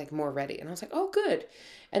ready, like more ready. And I was like, oh, good.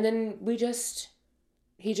 And then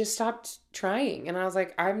he just stopped trying. And I was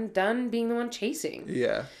like, I'm done being the one chasing.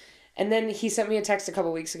 Yeah. And then he sent me a text a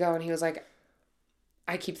couple weeks ago and he was like,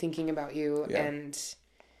 I keep thinking about you. Yeah. And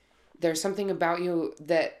there's something about you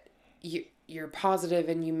that you're positive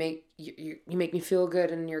and you make me feel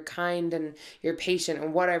good and you're kind and you're patient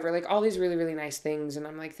and whatever, like all these really, really nice things. And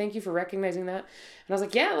I'm like, thank you for recognizing that. And I was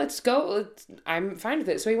like, yeah, let's go. I'm fine with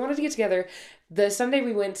it. So he wanted to get together. The Sunday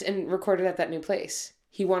we went and recorded at that new place,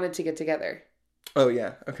 he wanted to get together. Oh,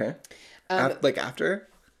 yeah. Okay. Like after?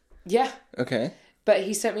 Yeah. Okay. But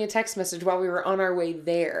he sent me a text message while we were on our way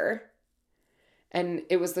there. And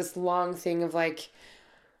it was this long thing of like,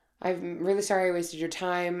 I'm really sorry I wasted your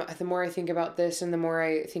time. The more I think about this and the more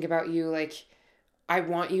I think about you, like, I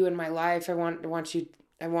want you in my life. I want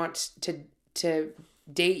to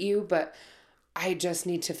date you, but I just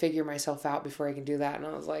need to figure myself out before I can do that. And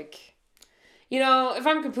I was like, you know, if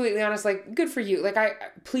I'm completely honest, like, good for you.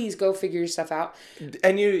 Like, please go figure your stuff out.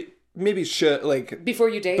 And you maybe should, like... Before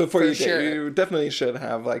you date, Before you sure. date, you definitely should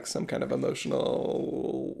have, like, some kind of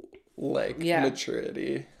emotional, like,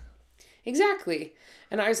 maturity. Exactly.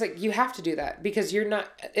 And I was like, you have to do that because you're not,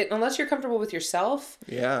 unless you're comfortable with yourself.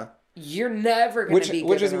 Yeah. You're never going to be good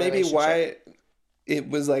Which is in a maybe relationship. why it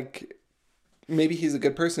was like, maybe he's a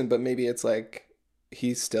good person, but maybe it's like,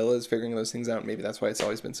 he still is figuring those things out. Maybe that's why it's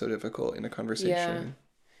always been so difficult in a conversation. Yeah.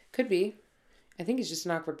 Could be. I think he's just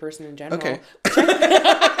an awkward person in general. Okay.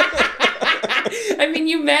 I mean,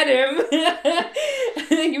 you met him.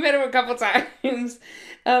 You met him a couple times.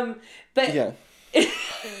 But yeah.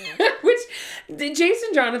 Which Jason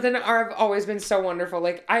and Jonathan have always been so wonderful.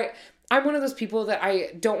 Like I'm one of those people that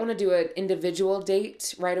I don't want to do an individual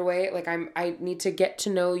date right away. Like I need to get to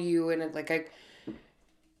know you in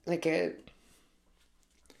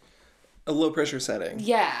a low pressure setting.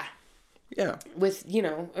 Yeah. Yeah. With,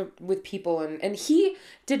 with people and he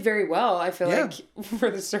did very well, I feel like,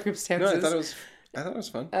 for the circumstances. No, I thought it was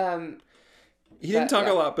fun. He didn't talk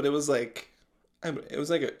a lot, but it was like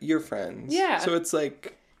you're friends. Yeah. So it's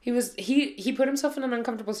like he put himself in an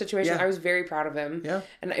uncomfortable situation. Yeah. I was very proud of him. Yeah.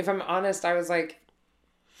 And if I'm honest, I was like,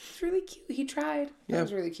 it's really cute. He tried. Yeah. That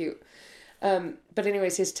was really cute. But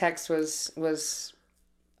anyways, his text was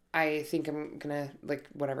I think I'm gonna, like,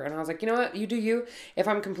 whatever. And I was like, you know what? You do you. If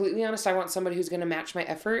I'm completely honest, I want somebody who's gonna match my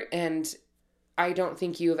effort. And I don't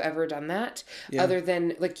think you have ever done that. Yeah. Other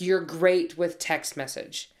than, like, you're great with text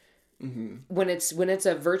message. Mm-hmm. When it's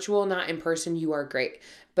a virtual, not in person, you are great.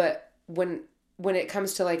 But when it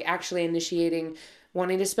comes to, like, actually initiating,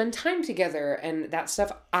 wanting to spend time together and that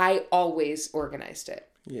stuff, I always organized it.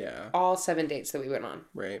 Yeah. All 7 dates that we went on.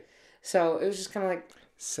 Right. So it was just kind of like...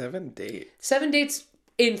 7 dates? 7 dates...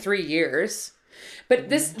 in 3 years. But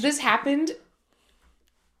this happened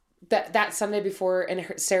that Sunday before, and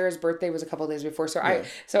Sarah's birthday was a couple days before. So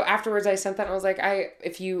so afterwards I sent that and I was like,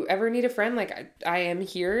 if you ever need a friend, like I am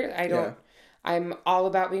here. I'm all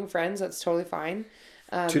about being friends. That's totally fine.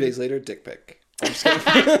 2 days later, dick pic. I'm just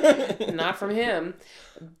kidding. Not from him.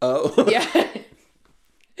 Oh. Yeah.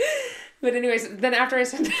 But anyways, then after I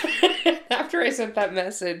sent that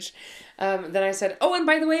message, then I said, oh, and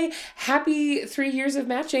by the way, happy 3 years of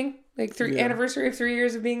matching. Like anniversary of 3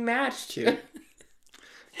 years of being matched.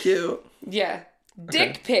 Cute. Yeah.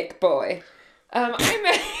 Dick pic boy.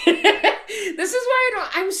 This is why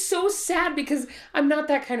I'm so sad because I'm not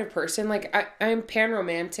that kind of person. Like I'm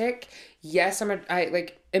pan-romantic. Yes, I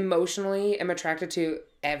like emotionally am attracted to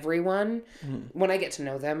everyone when I get to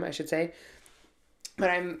know them, I should say. But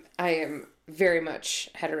I am very much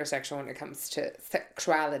heterosexual when it comes to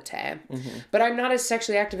sexuality. Mm-hmm. But I'm not a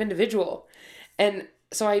sexually active individual. And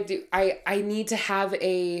so I need to have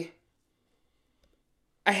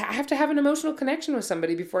I have to have an emotional connection with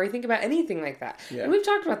somebody before I think about anything like that. Yeah. And we've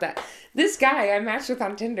talked about that. This guy I matched with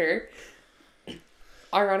on Tinder,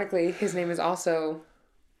 ironically, his name is also...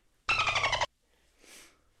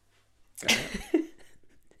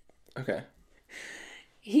 Okay.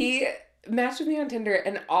 He matched with me on Tinder,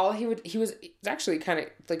 and he was actually kind of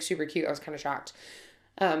like super cute. I was kind of shocked.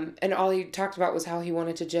 And all he talked about was how he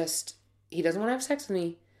wanted to he doesn't want to have sex with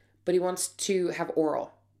me, but he wants to have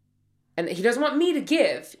oral. And he doesn't want me to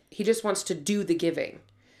give. He just wants to do the giving.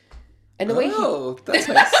 And the way that's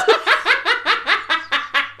nice.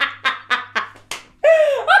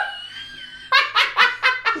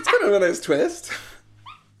 That's kind of a nice twist.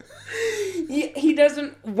 He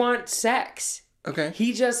doesn't want sex. Okay.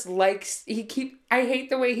 He just likes, I hate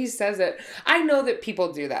the way he says it. I know that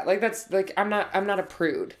people do that. Like, that's, like, I'm not a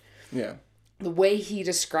prude. Yeah. The way he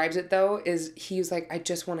describes it, though, is he's like, I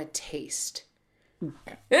just want to taste.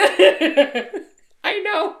 I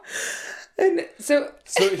know. And so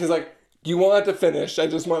he's like, you want to finish. I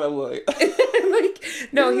just want to like. like,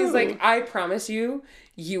 no, he's like, I promise you,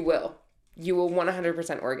 you will. You will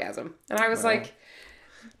 100% orgasm. And I was like,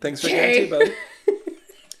 thanks for okay. guarantee, bud.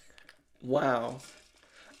 Wow.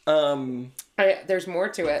 There's more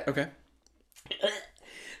to it. Okay.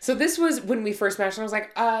 So this was when we first matched, and I was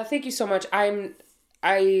like, thank you so much.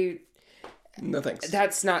 No thanks.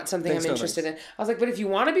 That's not something Thanks, I'm interested in. I was like, but if you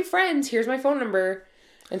want to be friends, here's my phone number.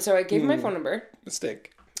 And so I gave him my phone number.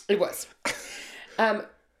 Mistake. It was. Advice,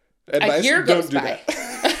 a year goes don't do by.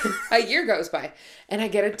 A year goes by. And I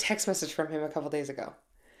get a text message from him a couple days ago.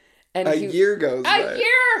 And a year goes by. A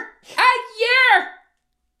year!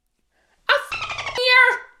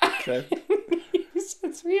 Okay. He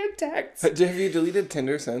sends me a text. Have you deleted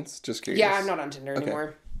Tinder since? Just curious. Yeah, I'm not on Tinder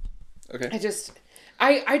anymore. Okay.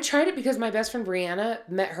 I tried it because my best friend Brianna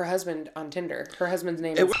met her husband on Tinder. Her husband's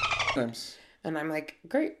name is... Sometimes. And I'm like,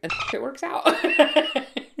 great. And it works out.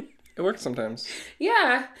 It works sometimes.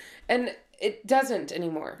 Yeah. And it doesn't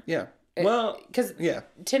anymore. Yeah. Because yeah.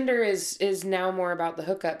 Tinder is now more about the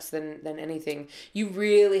hookups than anything. You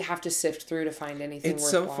really have to sift through to find anything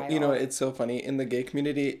worthwhile. It's so funny. In the gay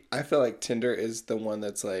community, I feel like Tinder is the one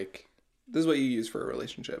that's like, this is what you use for a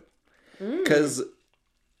relationship. Because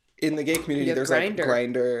in the gay community, there's Grindr. like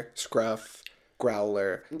Grindr, Scruff,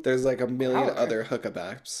 Growler. There's like a million other hookup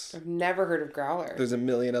apps. I've never heard of Growler. There's a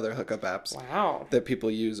million other hookup apps. Wow. That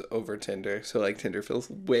people use over Tinder. So like Tinder feels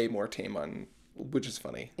way more tame which is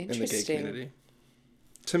funny in the gay community.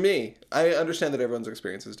 To me, I understand that everyone's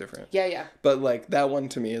experience is different. Yeah. But like that one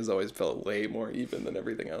to me has always felt way more even than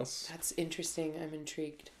everything else. That's interesting. I'm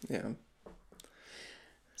intrigued. Yeah.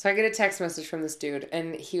 So I get a text message from this dude,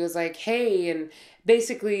 and he was like, hey, and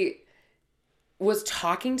basically was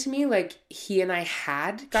talking to me like he and I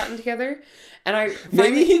had gotten together. And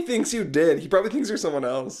maybe he thinks you did. He probably thinks you're someone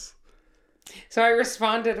else. So I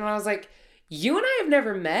responded, and I was like, you and I have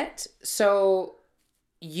never met, so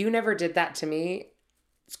you never did that to me.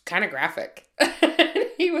 It's kind of graphic.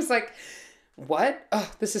 He was like, what?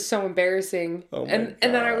 Oh, this is so embarrassing. Oh my and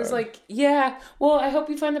then I was like, yeah, well, I hope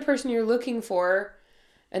you find the person you're looking for.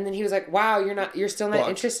 And then he was like, wow, you're still not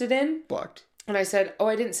interested in? Blocked. And I said, oh,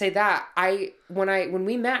 I didn't say that. When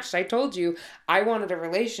we matched, I told you I wanted a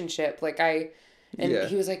relationship.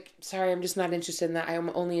 He was like, sorry, I'm just not interested in that. I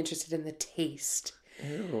am only interested in the taste.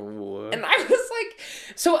 Ew. And I was like,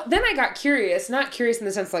 so then I got curious, not curious in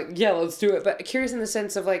the sense like, yeah, let's do it, but curious in the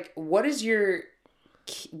sense of like, what is your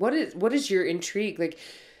intrigue? Like,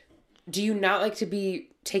 do you not like to be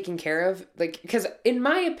taken care of? Like, because in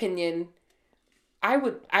my opinion,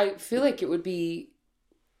 I feel like it would be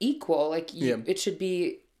equal. Like it should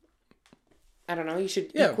be, I don't know, you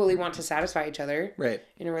should equally want to satisfy each other. Right.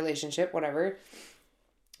 In a relationship, whatever.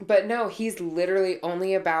 But no, he's literally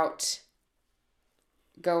only about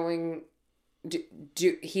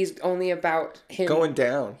he's only about him going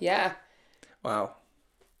down. Yeah. Wow.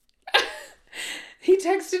 He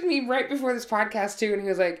texted me right before this podcast too, and he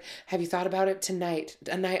was like, have you thought about it tonight?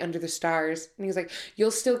 A night under the stars. And he was like,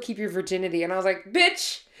 you'll still keep your virginity. And I was like,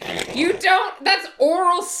 bitch, you don't, that's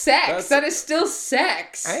oral sex. That is still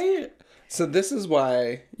sex. So this is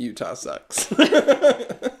why Utah sucks.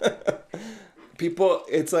 People,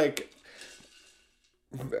 it's like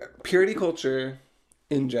purity culture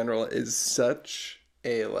in general is such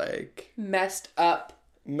a like messed up,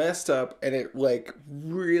 and it like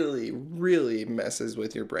really, really messes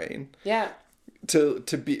with your brain. Yeah. To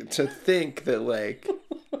think that like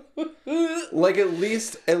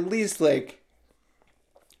at least like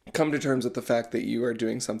come to terms with the fact that you are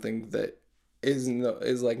doing something that is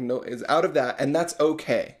out of that, and that's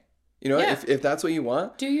okay. You know, if that's what you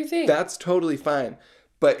want, do your thing. That's totally fine.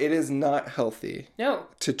 But it is not healthy. No.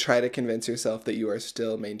 To try to convince yourself that you are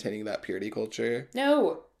still maintaining that purity culture.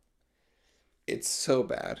 No. It's so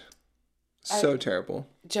bad. So terrible.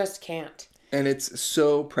 Just can't. And it's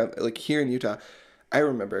so like here in Utah, I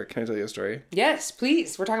remember, can I tell you a story? Yes,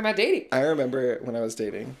 please. We're talking about dating. I remember when I was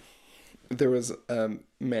dating, there was a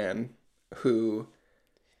man who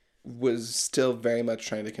was still very much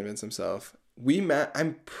trying to convince himself.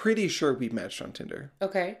 I'm pretty sure we matched on Tinder.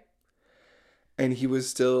 Okay. And he was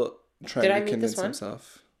still trying to convince this one?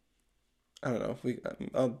 himself. I don't know.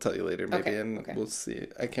 I'll tell you later maybe, we'll see.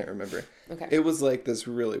 I can't remember. Okay. It was like this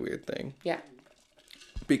really weird thing. Yeah.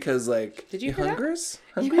 Because like, did you hungry?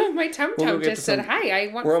 Yeah, my tum-tum just said, hi, I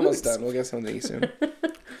want We're foods. almost done. We'll get something to eat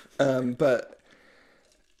soon. But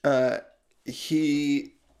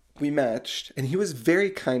we matched, and he was very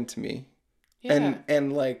kind to me. Yeah.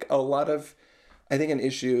 And like a lot of, I think an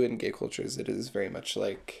issue in gay culture is it is very much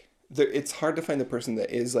like it's hard to find the person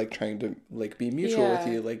that is like trying to like be mutual with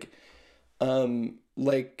you,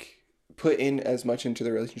 like put in as much into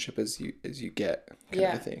the relationship as you get, kind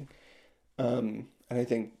of a thing. And I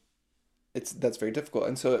think that's very difficult.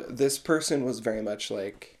 And so this person was very much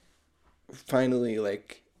like, finally,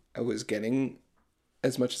 like I was getting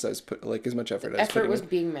as much as I was as much effort. Effort was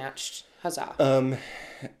being matched. Huzzah.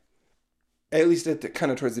 At least at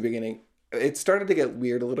kind of towards the beginning, it started to get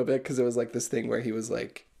weird a little bit because it was like this thing where he was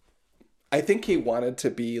like, I think he wanted to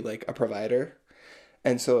be like a provider.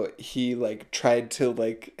 And so he like tried to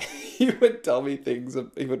like, he would tell me things.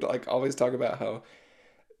 He would like always talk about how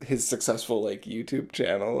his successful like YouTube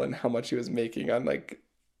channel and how much he was making on like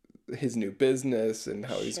his new business and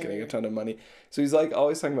how he's getting a ton of money. So he's like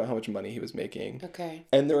always talking about how much money he was making. Okay.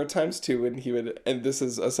 And there were times too when he would, and this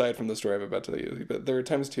is aside from the story I'm about to tell you, but there were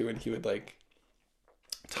times too when he would like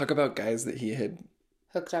talk about guys that he had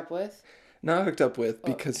hooked up with? Not hooked up with,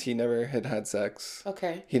 because he never had sex.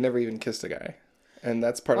 Okay. He never even kissed a guy. And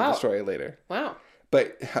that's part of the story later. Wow.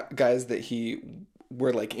 But guys that he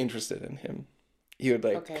were like interested in him, he would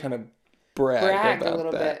like kind of brag about a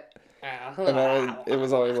little bit. And it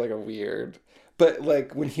was always like a weird, but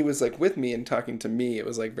like when he was like with me and talking to me, it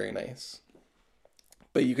was like very nice.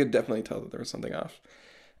 But you could definitely tell that there was something off.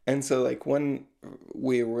 And so like when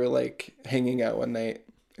we were like hanging out one night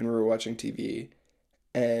and we were watching TV,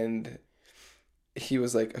 and he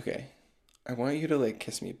was like, okay, I want you to like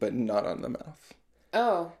kiss me, but not on the mouth.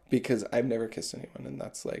 Oh. Because I've never kissed anyone, and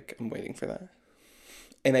that's like, I'm waiting for that.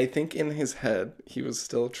 And I think in his head, he was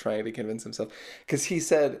still trying to convince himself. Because he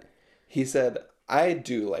said, I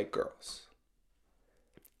do like girls.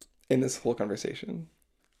 In this whole conversation.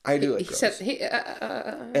 I do like girls. He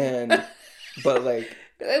said, but like,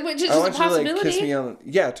 which is a possibility. You to, like, kiss me on,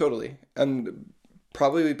 yeah, totally. And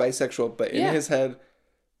probably bisexual, but in his head,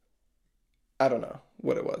 I don't know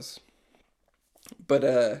what it was.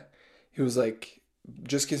 But he was like,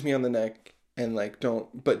 just kiss me on the neck and like don't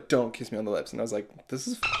kiss me on the lips. And I was like, this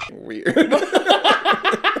is f***ing weird.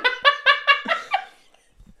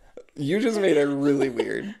 You just made it really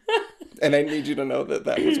weird. And I need you to know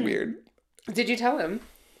that was weird. Did you tell him?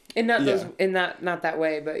 Not that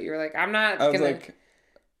way, but you're like, I'm not gonna... I was like,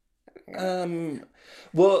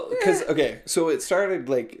 well, because, okay, so it started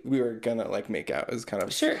like we were gonna like make out. It was kind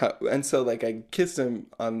of sure. And so like I kissed him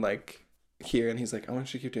on like here, and he's like, I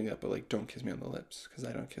want you to keep doing that, but like don't kiss me on the lips, because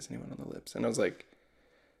I don't kiss anyone on the lips. And I was like,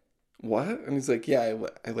 what? And he's like, yeah,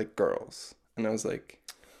 I like girls. And I was like,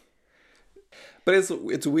 but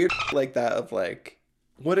it's weird like that of like,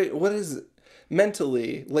 what is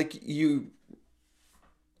mentally, like, you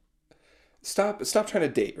stop trying to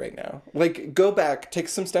date right now. Like, go back, take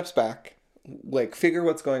some steps back, like figure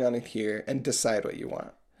what's going on in here and decide what you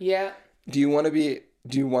want. Yeah. Do you want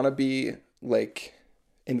to be like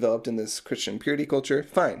enveloped in this Christian purity culture?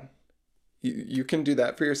 Fine. You can do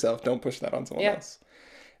that for yourself. Don't push that on someone else.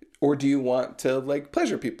 Or do you want to like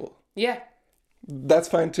pleasure people? Yeah. That's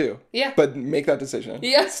fine too. Yeah. But make that decision.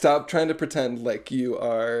 Yeah. Stop trying to pretend like you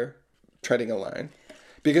are treading a line.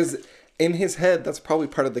 Because in his head, that's probably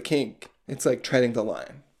part of the kink. It's like treading the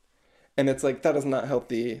line. And it's like, that is not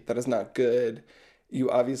healthy. That is not good. You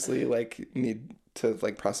obviously like need to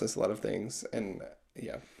like process a lot of things. And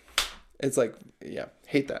yeah. It's like, yeah,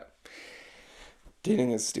 hate that.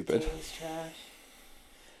 Dating is stupid. Dating's trash.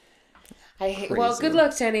 Well, good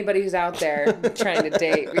luck to anybody who's out there trying to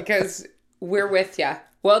date, because we're with ya.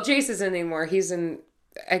 Well, Jace isn't anymore. He's in,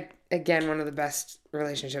 again, one of the best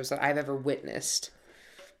relationships that I've ever witnessed.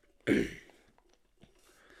 They're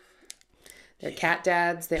cat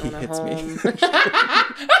dads. They own a home.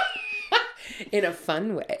 In a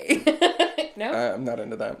fun way. No? I'm not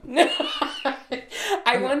into that.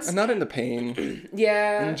 I'm not into pain.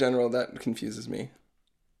 Yeah. In general, that confuses me.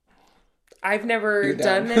 I've never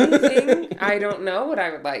done anything. I don't know what I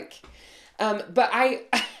would like. But I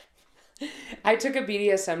took a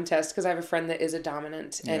BDSM test because I have a friend that is a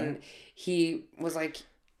dominant. Yeah. And he was like,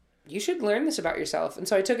 you should learn this about yourself. And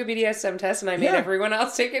so I took a BDSM test, and I made everyone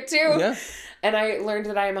else take it too. Yeah. And I learned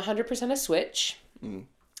that I am 100% a switch.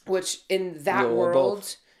 Which in that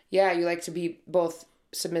world, you like to be both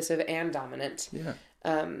submissive and dominant. Yeah.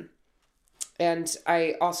 And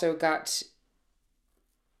I also got,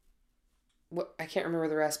 I can't remember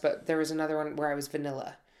the rest, but there was another one where I was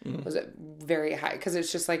vanilla. Was it very high? Because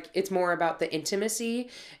it's just like, it's more about the intimacy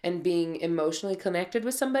and being emotionally connected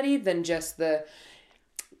with somebody than just the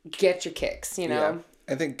get your kicks, you know?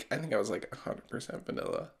 Yeah. I think I was like 100%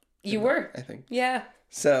 vanilla. You were? I think. Yeah.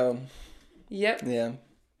 So, Yep. yeah.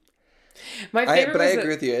 My favorite But I was agree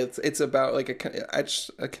with you. It's about like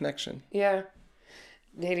a connection. yeah.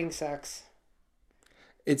 Dating sucks.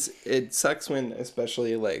 It sucks when,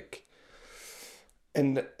 especially like,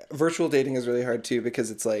 and virtual dating is really hard too,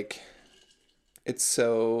 because it's like, it's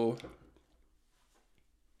so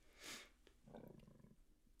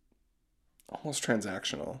almost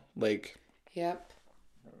transactional. Like, Yep.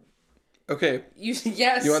 okay, Yes,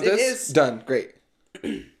 you want it this? is. Done. Great.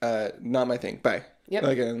 Not my thing. Bye. Yep.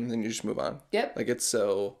 Like, and then you just move on. Yep. Like, it's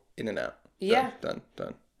so in and out. Yeah. Done.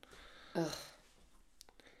 Ugh.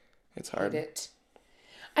 It's hard. It.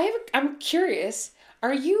 I'm curious.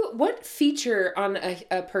 What feature on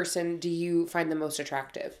a person do you find the most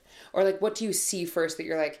attractive? Or like, what do you see first that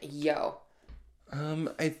you're like, yo?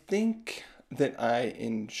 I think that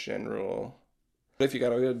in general, if you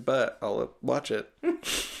got a good butt, I'll watch it.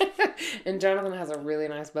 And Jonathan has a really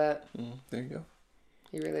nice butt. There you go.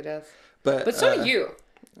 He really does. But so do you.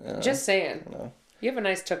 uh, Just saying. I don't know. You have a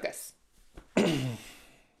nice tuchus.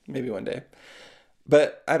 Maybe one day.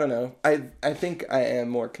 But I don't know. I think I am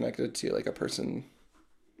more connected to like a personality.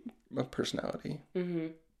 Mm-hmm.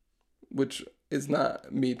 Which is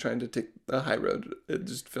not me trying to take a high road. It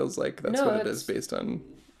just feels like that's what it is based on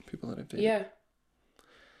people that I've dated. Yeah.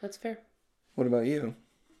 That's fair. What about you?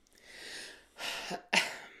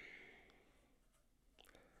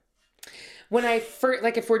 When I first,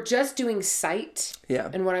 like, if we're just doing sight, Yeah.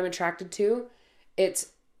 and what I'm attracted to,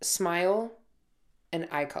 it's smile and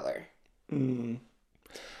eye color.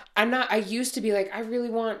 I used to be like, I really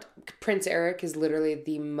want, Prince Eric is literally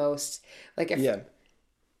the most, like, Yeah.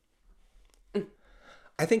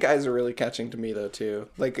 I think eyes are really catching to me though too.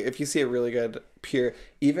 Like if you see a really good pure,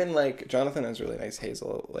 even like Jonathan has really nice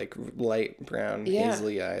hazel, like light brown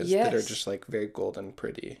hazily eyes that are just like very golden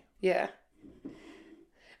pretty. Yeah.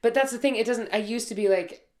 But that's the thing. I used to be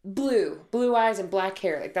like blue eyes and black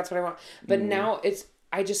hair. Like that's what I want. But now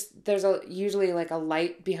there's usually like a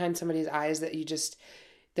light behind somebody's eyes that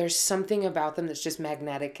there's something about them that's just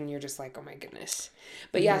magnetic and you're just like, oh my goodness.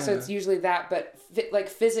 But yeah. So it's usually that, but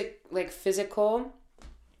physical,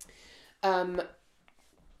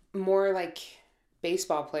 more like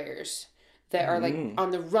baseball players that are like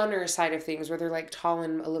on the runner side of things where they're like tall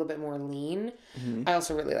and a little bit more lean. I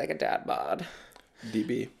also really like a dad bod.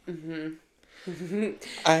 DB.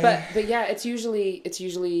 But yeah, it's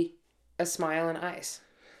usually a smile and eyes.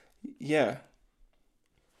 Yeah.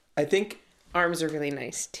 I think arms are really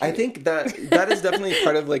nice too. I think that is definitely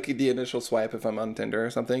part of like the initial swipe if I'm on Tinder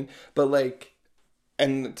or something. But like,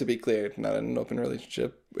 and to be clear, not in an open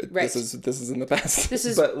relationship. Right. This is in the past. This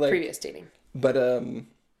is but, like, previous dating. But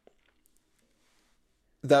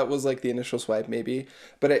that was like the initial swipe maybe.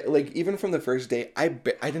 But like even from the first date, I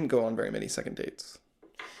didn't go on very many second dates.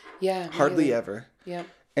 Yeah. Hardly really. ever. Yeah.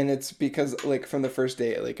 And it's because like from the first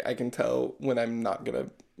date, like I can tell when I'm not gonna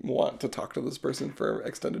want to talk to this person for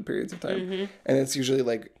extended periods of time. And it's usually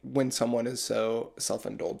like when someone is so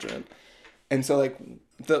self-indulgent. And so like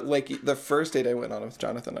the first date I went on with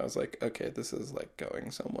Jonathan, I was like, okay, this is like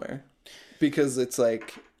going somewhere. Because it's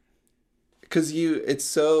like, it's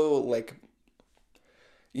so like,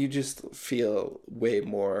 you just feel way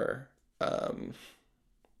more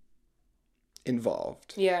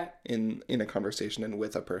involved. Yeah. In a conversation and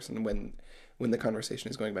with a person when the conversation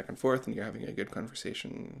is going back and forth and you're having a good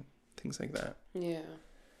conversation, things like that. Yeah.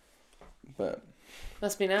 But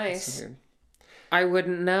must be nice. So weird. I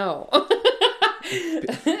wouldn't know.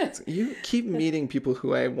 You keep meeting people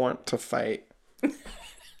who I want to fight,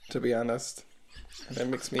 to be honest. And that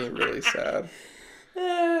makes me really sad.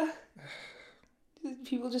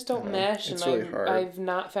 People just don't mesh, it's and really hard. I've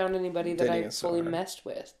not found anybody that Dating I've is so fully hard. meshed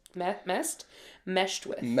with. Meshed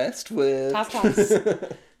with. Messed with. Toss.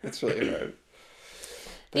 It's really hard.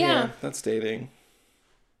 But Yeah. That's dating.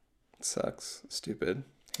 It sucks. Stupid.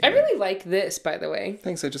 I really like this, by the way.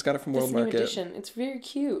 Thanks. I just got it from This World new Market. edition. It's very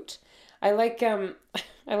cute. I like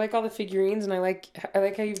all the figurines, and I like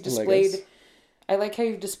how you've displayed. Legos? I like how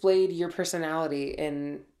you've displayed your personality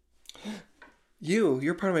in.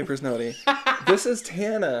 You're part of my personality. This is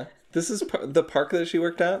Tana. This is the park that she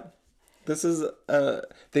worked at. This is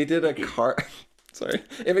they did a card. Sorry,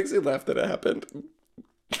 it makes me laugh that it happened.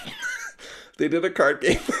 They did a card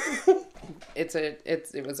game.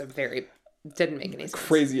 It was a very didn't make any sense.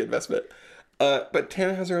 Crazy investment. But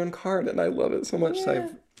Tana has her own card, and I love it so much. Yeah. So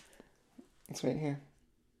it's right here.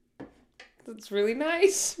 It's really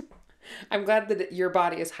nice. I'm glad that your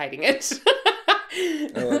body is hiding it. I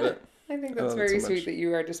love it. I think that's very sweet that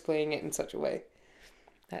you are displaying it in such a way.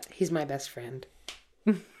 That he's my best friend.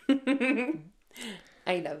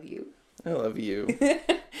 I love you. I love you.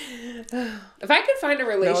 If I could find a Now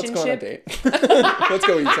let's go on a relationship, date. Let's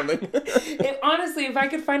go eat something. honestly, if I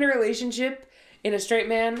could find a relationship in a straight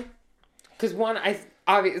man, because one,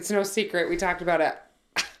 it's no secret, we talked about it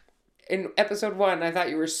in episode 1. I thought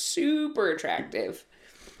you were super attractive.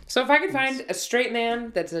 So if I could find a straight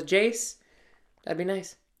man that's a Jace, that'd be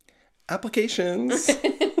nice. Applications.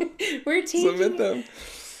 We're taking. Submit them.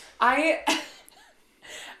 I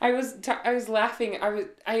was laughing.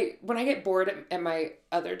 When I get bored at my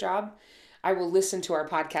other job, I will listen to our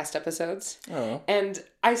podcast episodes. Oh. And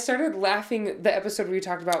I started laughing the episode we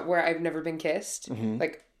talked about where I've never been kissed. Mm-hmm.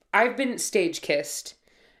 Like, I've been stage kissed,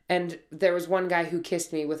 and there was one guy who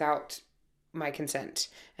kissed me without my consent,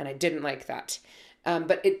 and I didn't like that.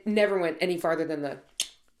 But it never went any farther than the,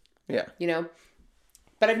 Yeah. you know?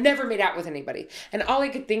 But I've never made out with anybody. And all I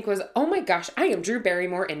could think was, oh my gosh, I am Drew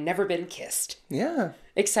Barrymore and never been kissed. Yeah.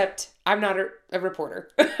 Except I'm not a reporter.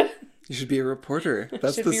 You should be a reporter.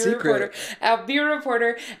 That's Should the be a secret. reporter. I'll be a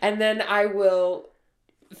reporter, and then I will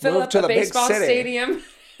fill Move up to a the big baseball city. stadium.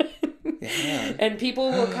 Yeah. And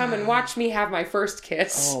people will come and watch me have my first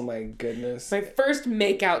kiss. Oh my goodness. My first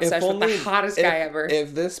makeout session with the hottest guy ever.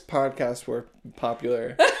 If this podcast were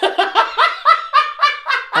popular,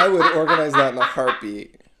 I would organize that in a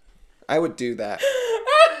heartbeat. I would do that.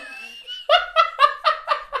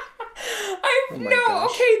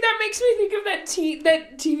 Gosh. Okay, that makes me think of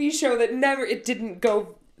that TV show that it didn't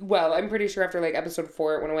go well. I'm pretty sure after like episode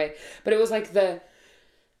 4 it went away. But it was like the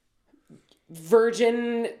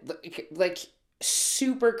virgin, like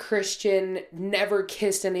super Christian, never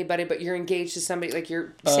kissed anybody, but you're engaged to somebody, like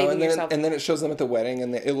you're saving yourself. And then it shows them at the wedding,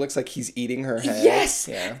 and it looks like he's eating her head. Yes!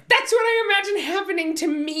 Yeah. That's what I imagine happening to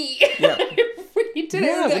me. Yeah. If we did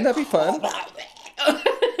Yeah, wouldn't that be fun?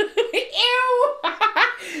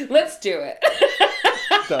 Ew! Let's do it.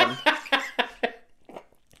 Done.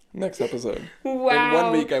 Next episode. Wow. In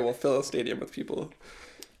 1 week, I will fill a stadium with people.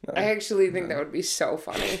 No. I actually think that would be so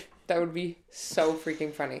funny. That would be so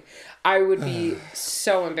freaking funny. I would be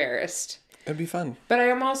so embarrassed. It'd be fun. But I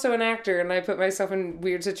am also an actor, and I put myself in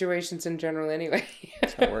weird situations in general anyway.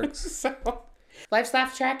 That's how it works. So,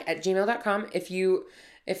 lifeslaughttrack@gmail.com.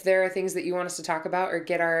 If there are things that you want us to talk about or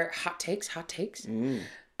get our hot takes.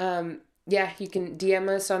 Yeah, you can DM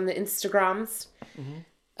us on the Instagrams.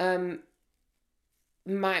 Mm-hmm.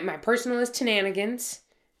 My personal is Tenanigans,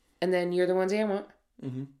 and then you're the ones I want.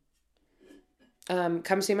 Mm-hmm.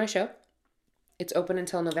 Come see my show. It's open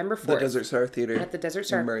until November 4th. The Desert Star Theater. At the Desert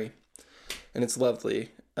Star. In Murray. And it's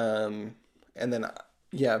lovely. And then,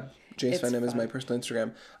 yeah, Jace Van M is my personal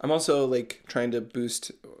Instagram. I'm also, like, trying to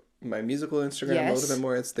boost my musical Instagram a little bit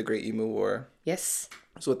more. It's The Great Emu War. Yes.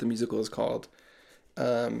 That's what the musical is called.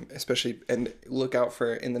 Especially, and look out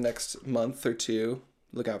for, in the next month or two,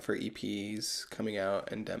 look out for EPs coming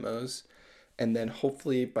out and demos. And then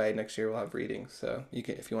hopefully by next year we'll have readings. So you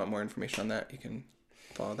can, if you want more information on that, you can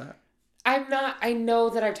follow that. I know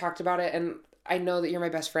that I've talked about it, and I know that you're my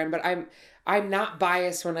best friend, but I'm not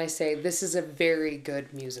biased when I say this is a very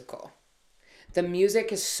good musical. The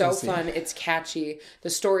music is so fun. It's catchy.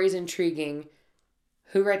 The story's intriguing.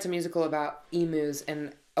 Who writes a musical about emus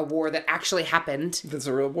and a war that actually happened? That's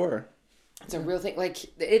a real war. It's a real thing. Like,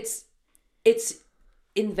 it's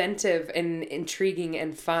inventive and intriguing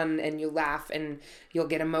and fun, and you laugh and you'll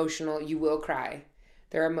get emotional. You will cry.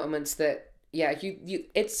 There are moments that, yeah,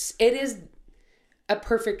 it is a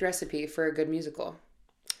perfect recipe for a good musical.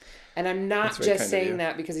 And I'm not just saying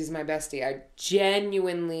that because he's my bestie. I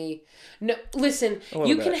genuinely listen,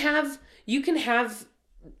 you can have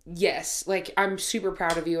yes, like I'm super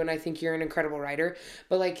proud of you and I think you're an incredible writer,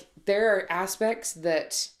 but like there are aspects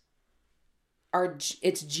that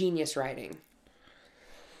it's genius writing.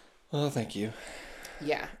 Well, thank you.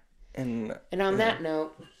 Yeah. And on that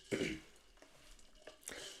note,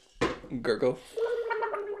 gurgle.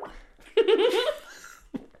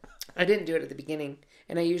 I didn't do it at the beginning,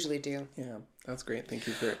 and I usually do. Yeah, that's great. Thank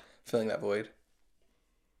you for filling that void.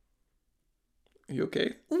 Are you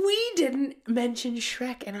okay? We didn't mention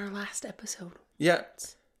Shrek in our last episode. Yeah.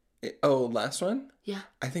 Oh, last one? Yeah.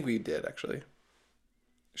 I think we did, actually. You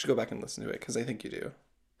should go back and listen to it, because I think you do.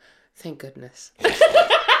 Thank goodness.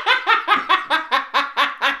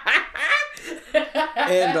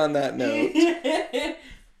 And on that note,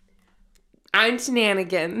 I'm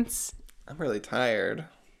Tenanigans. I'm really tired.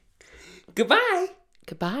 Goodbye.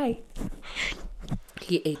 Goodbye.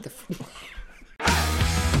 He ate the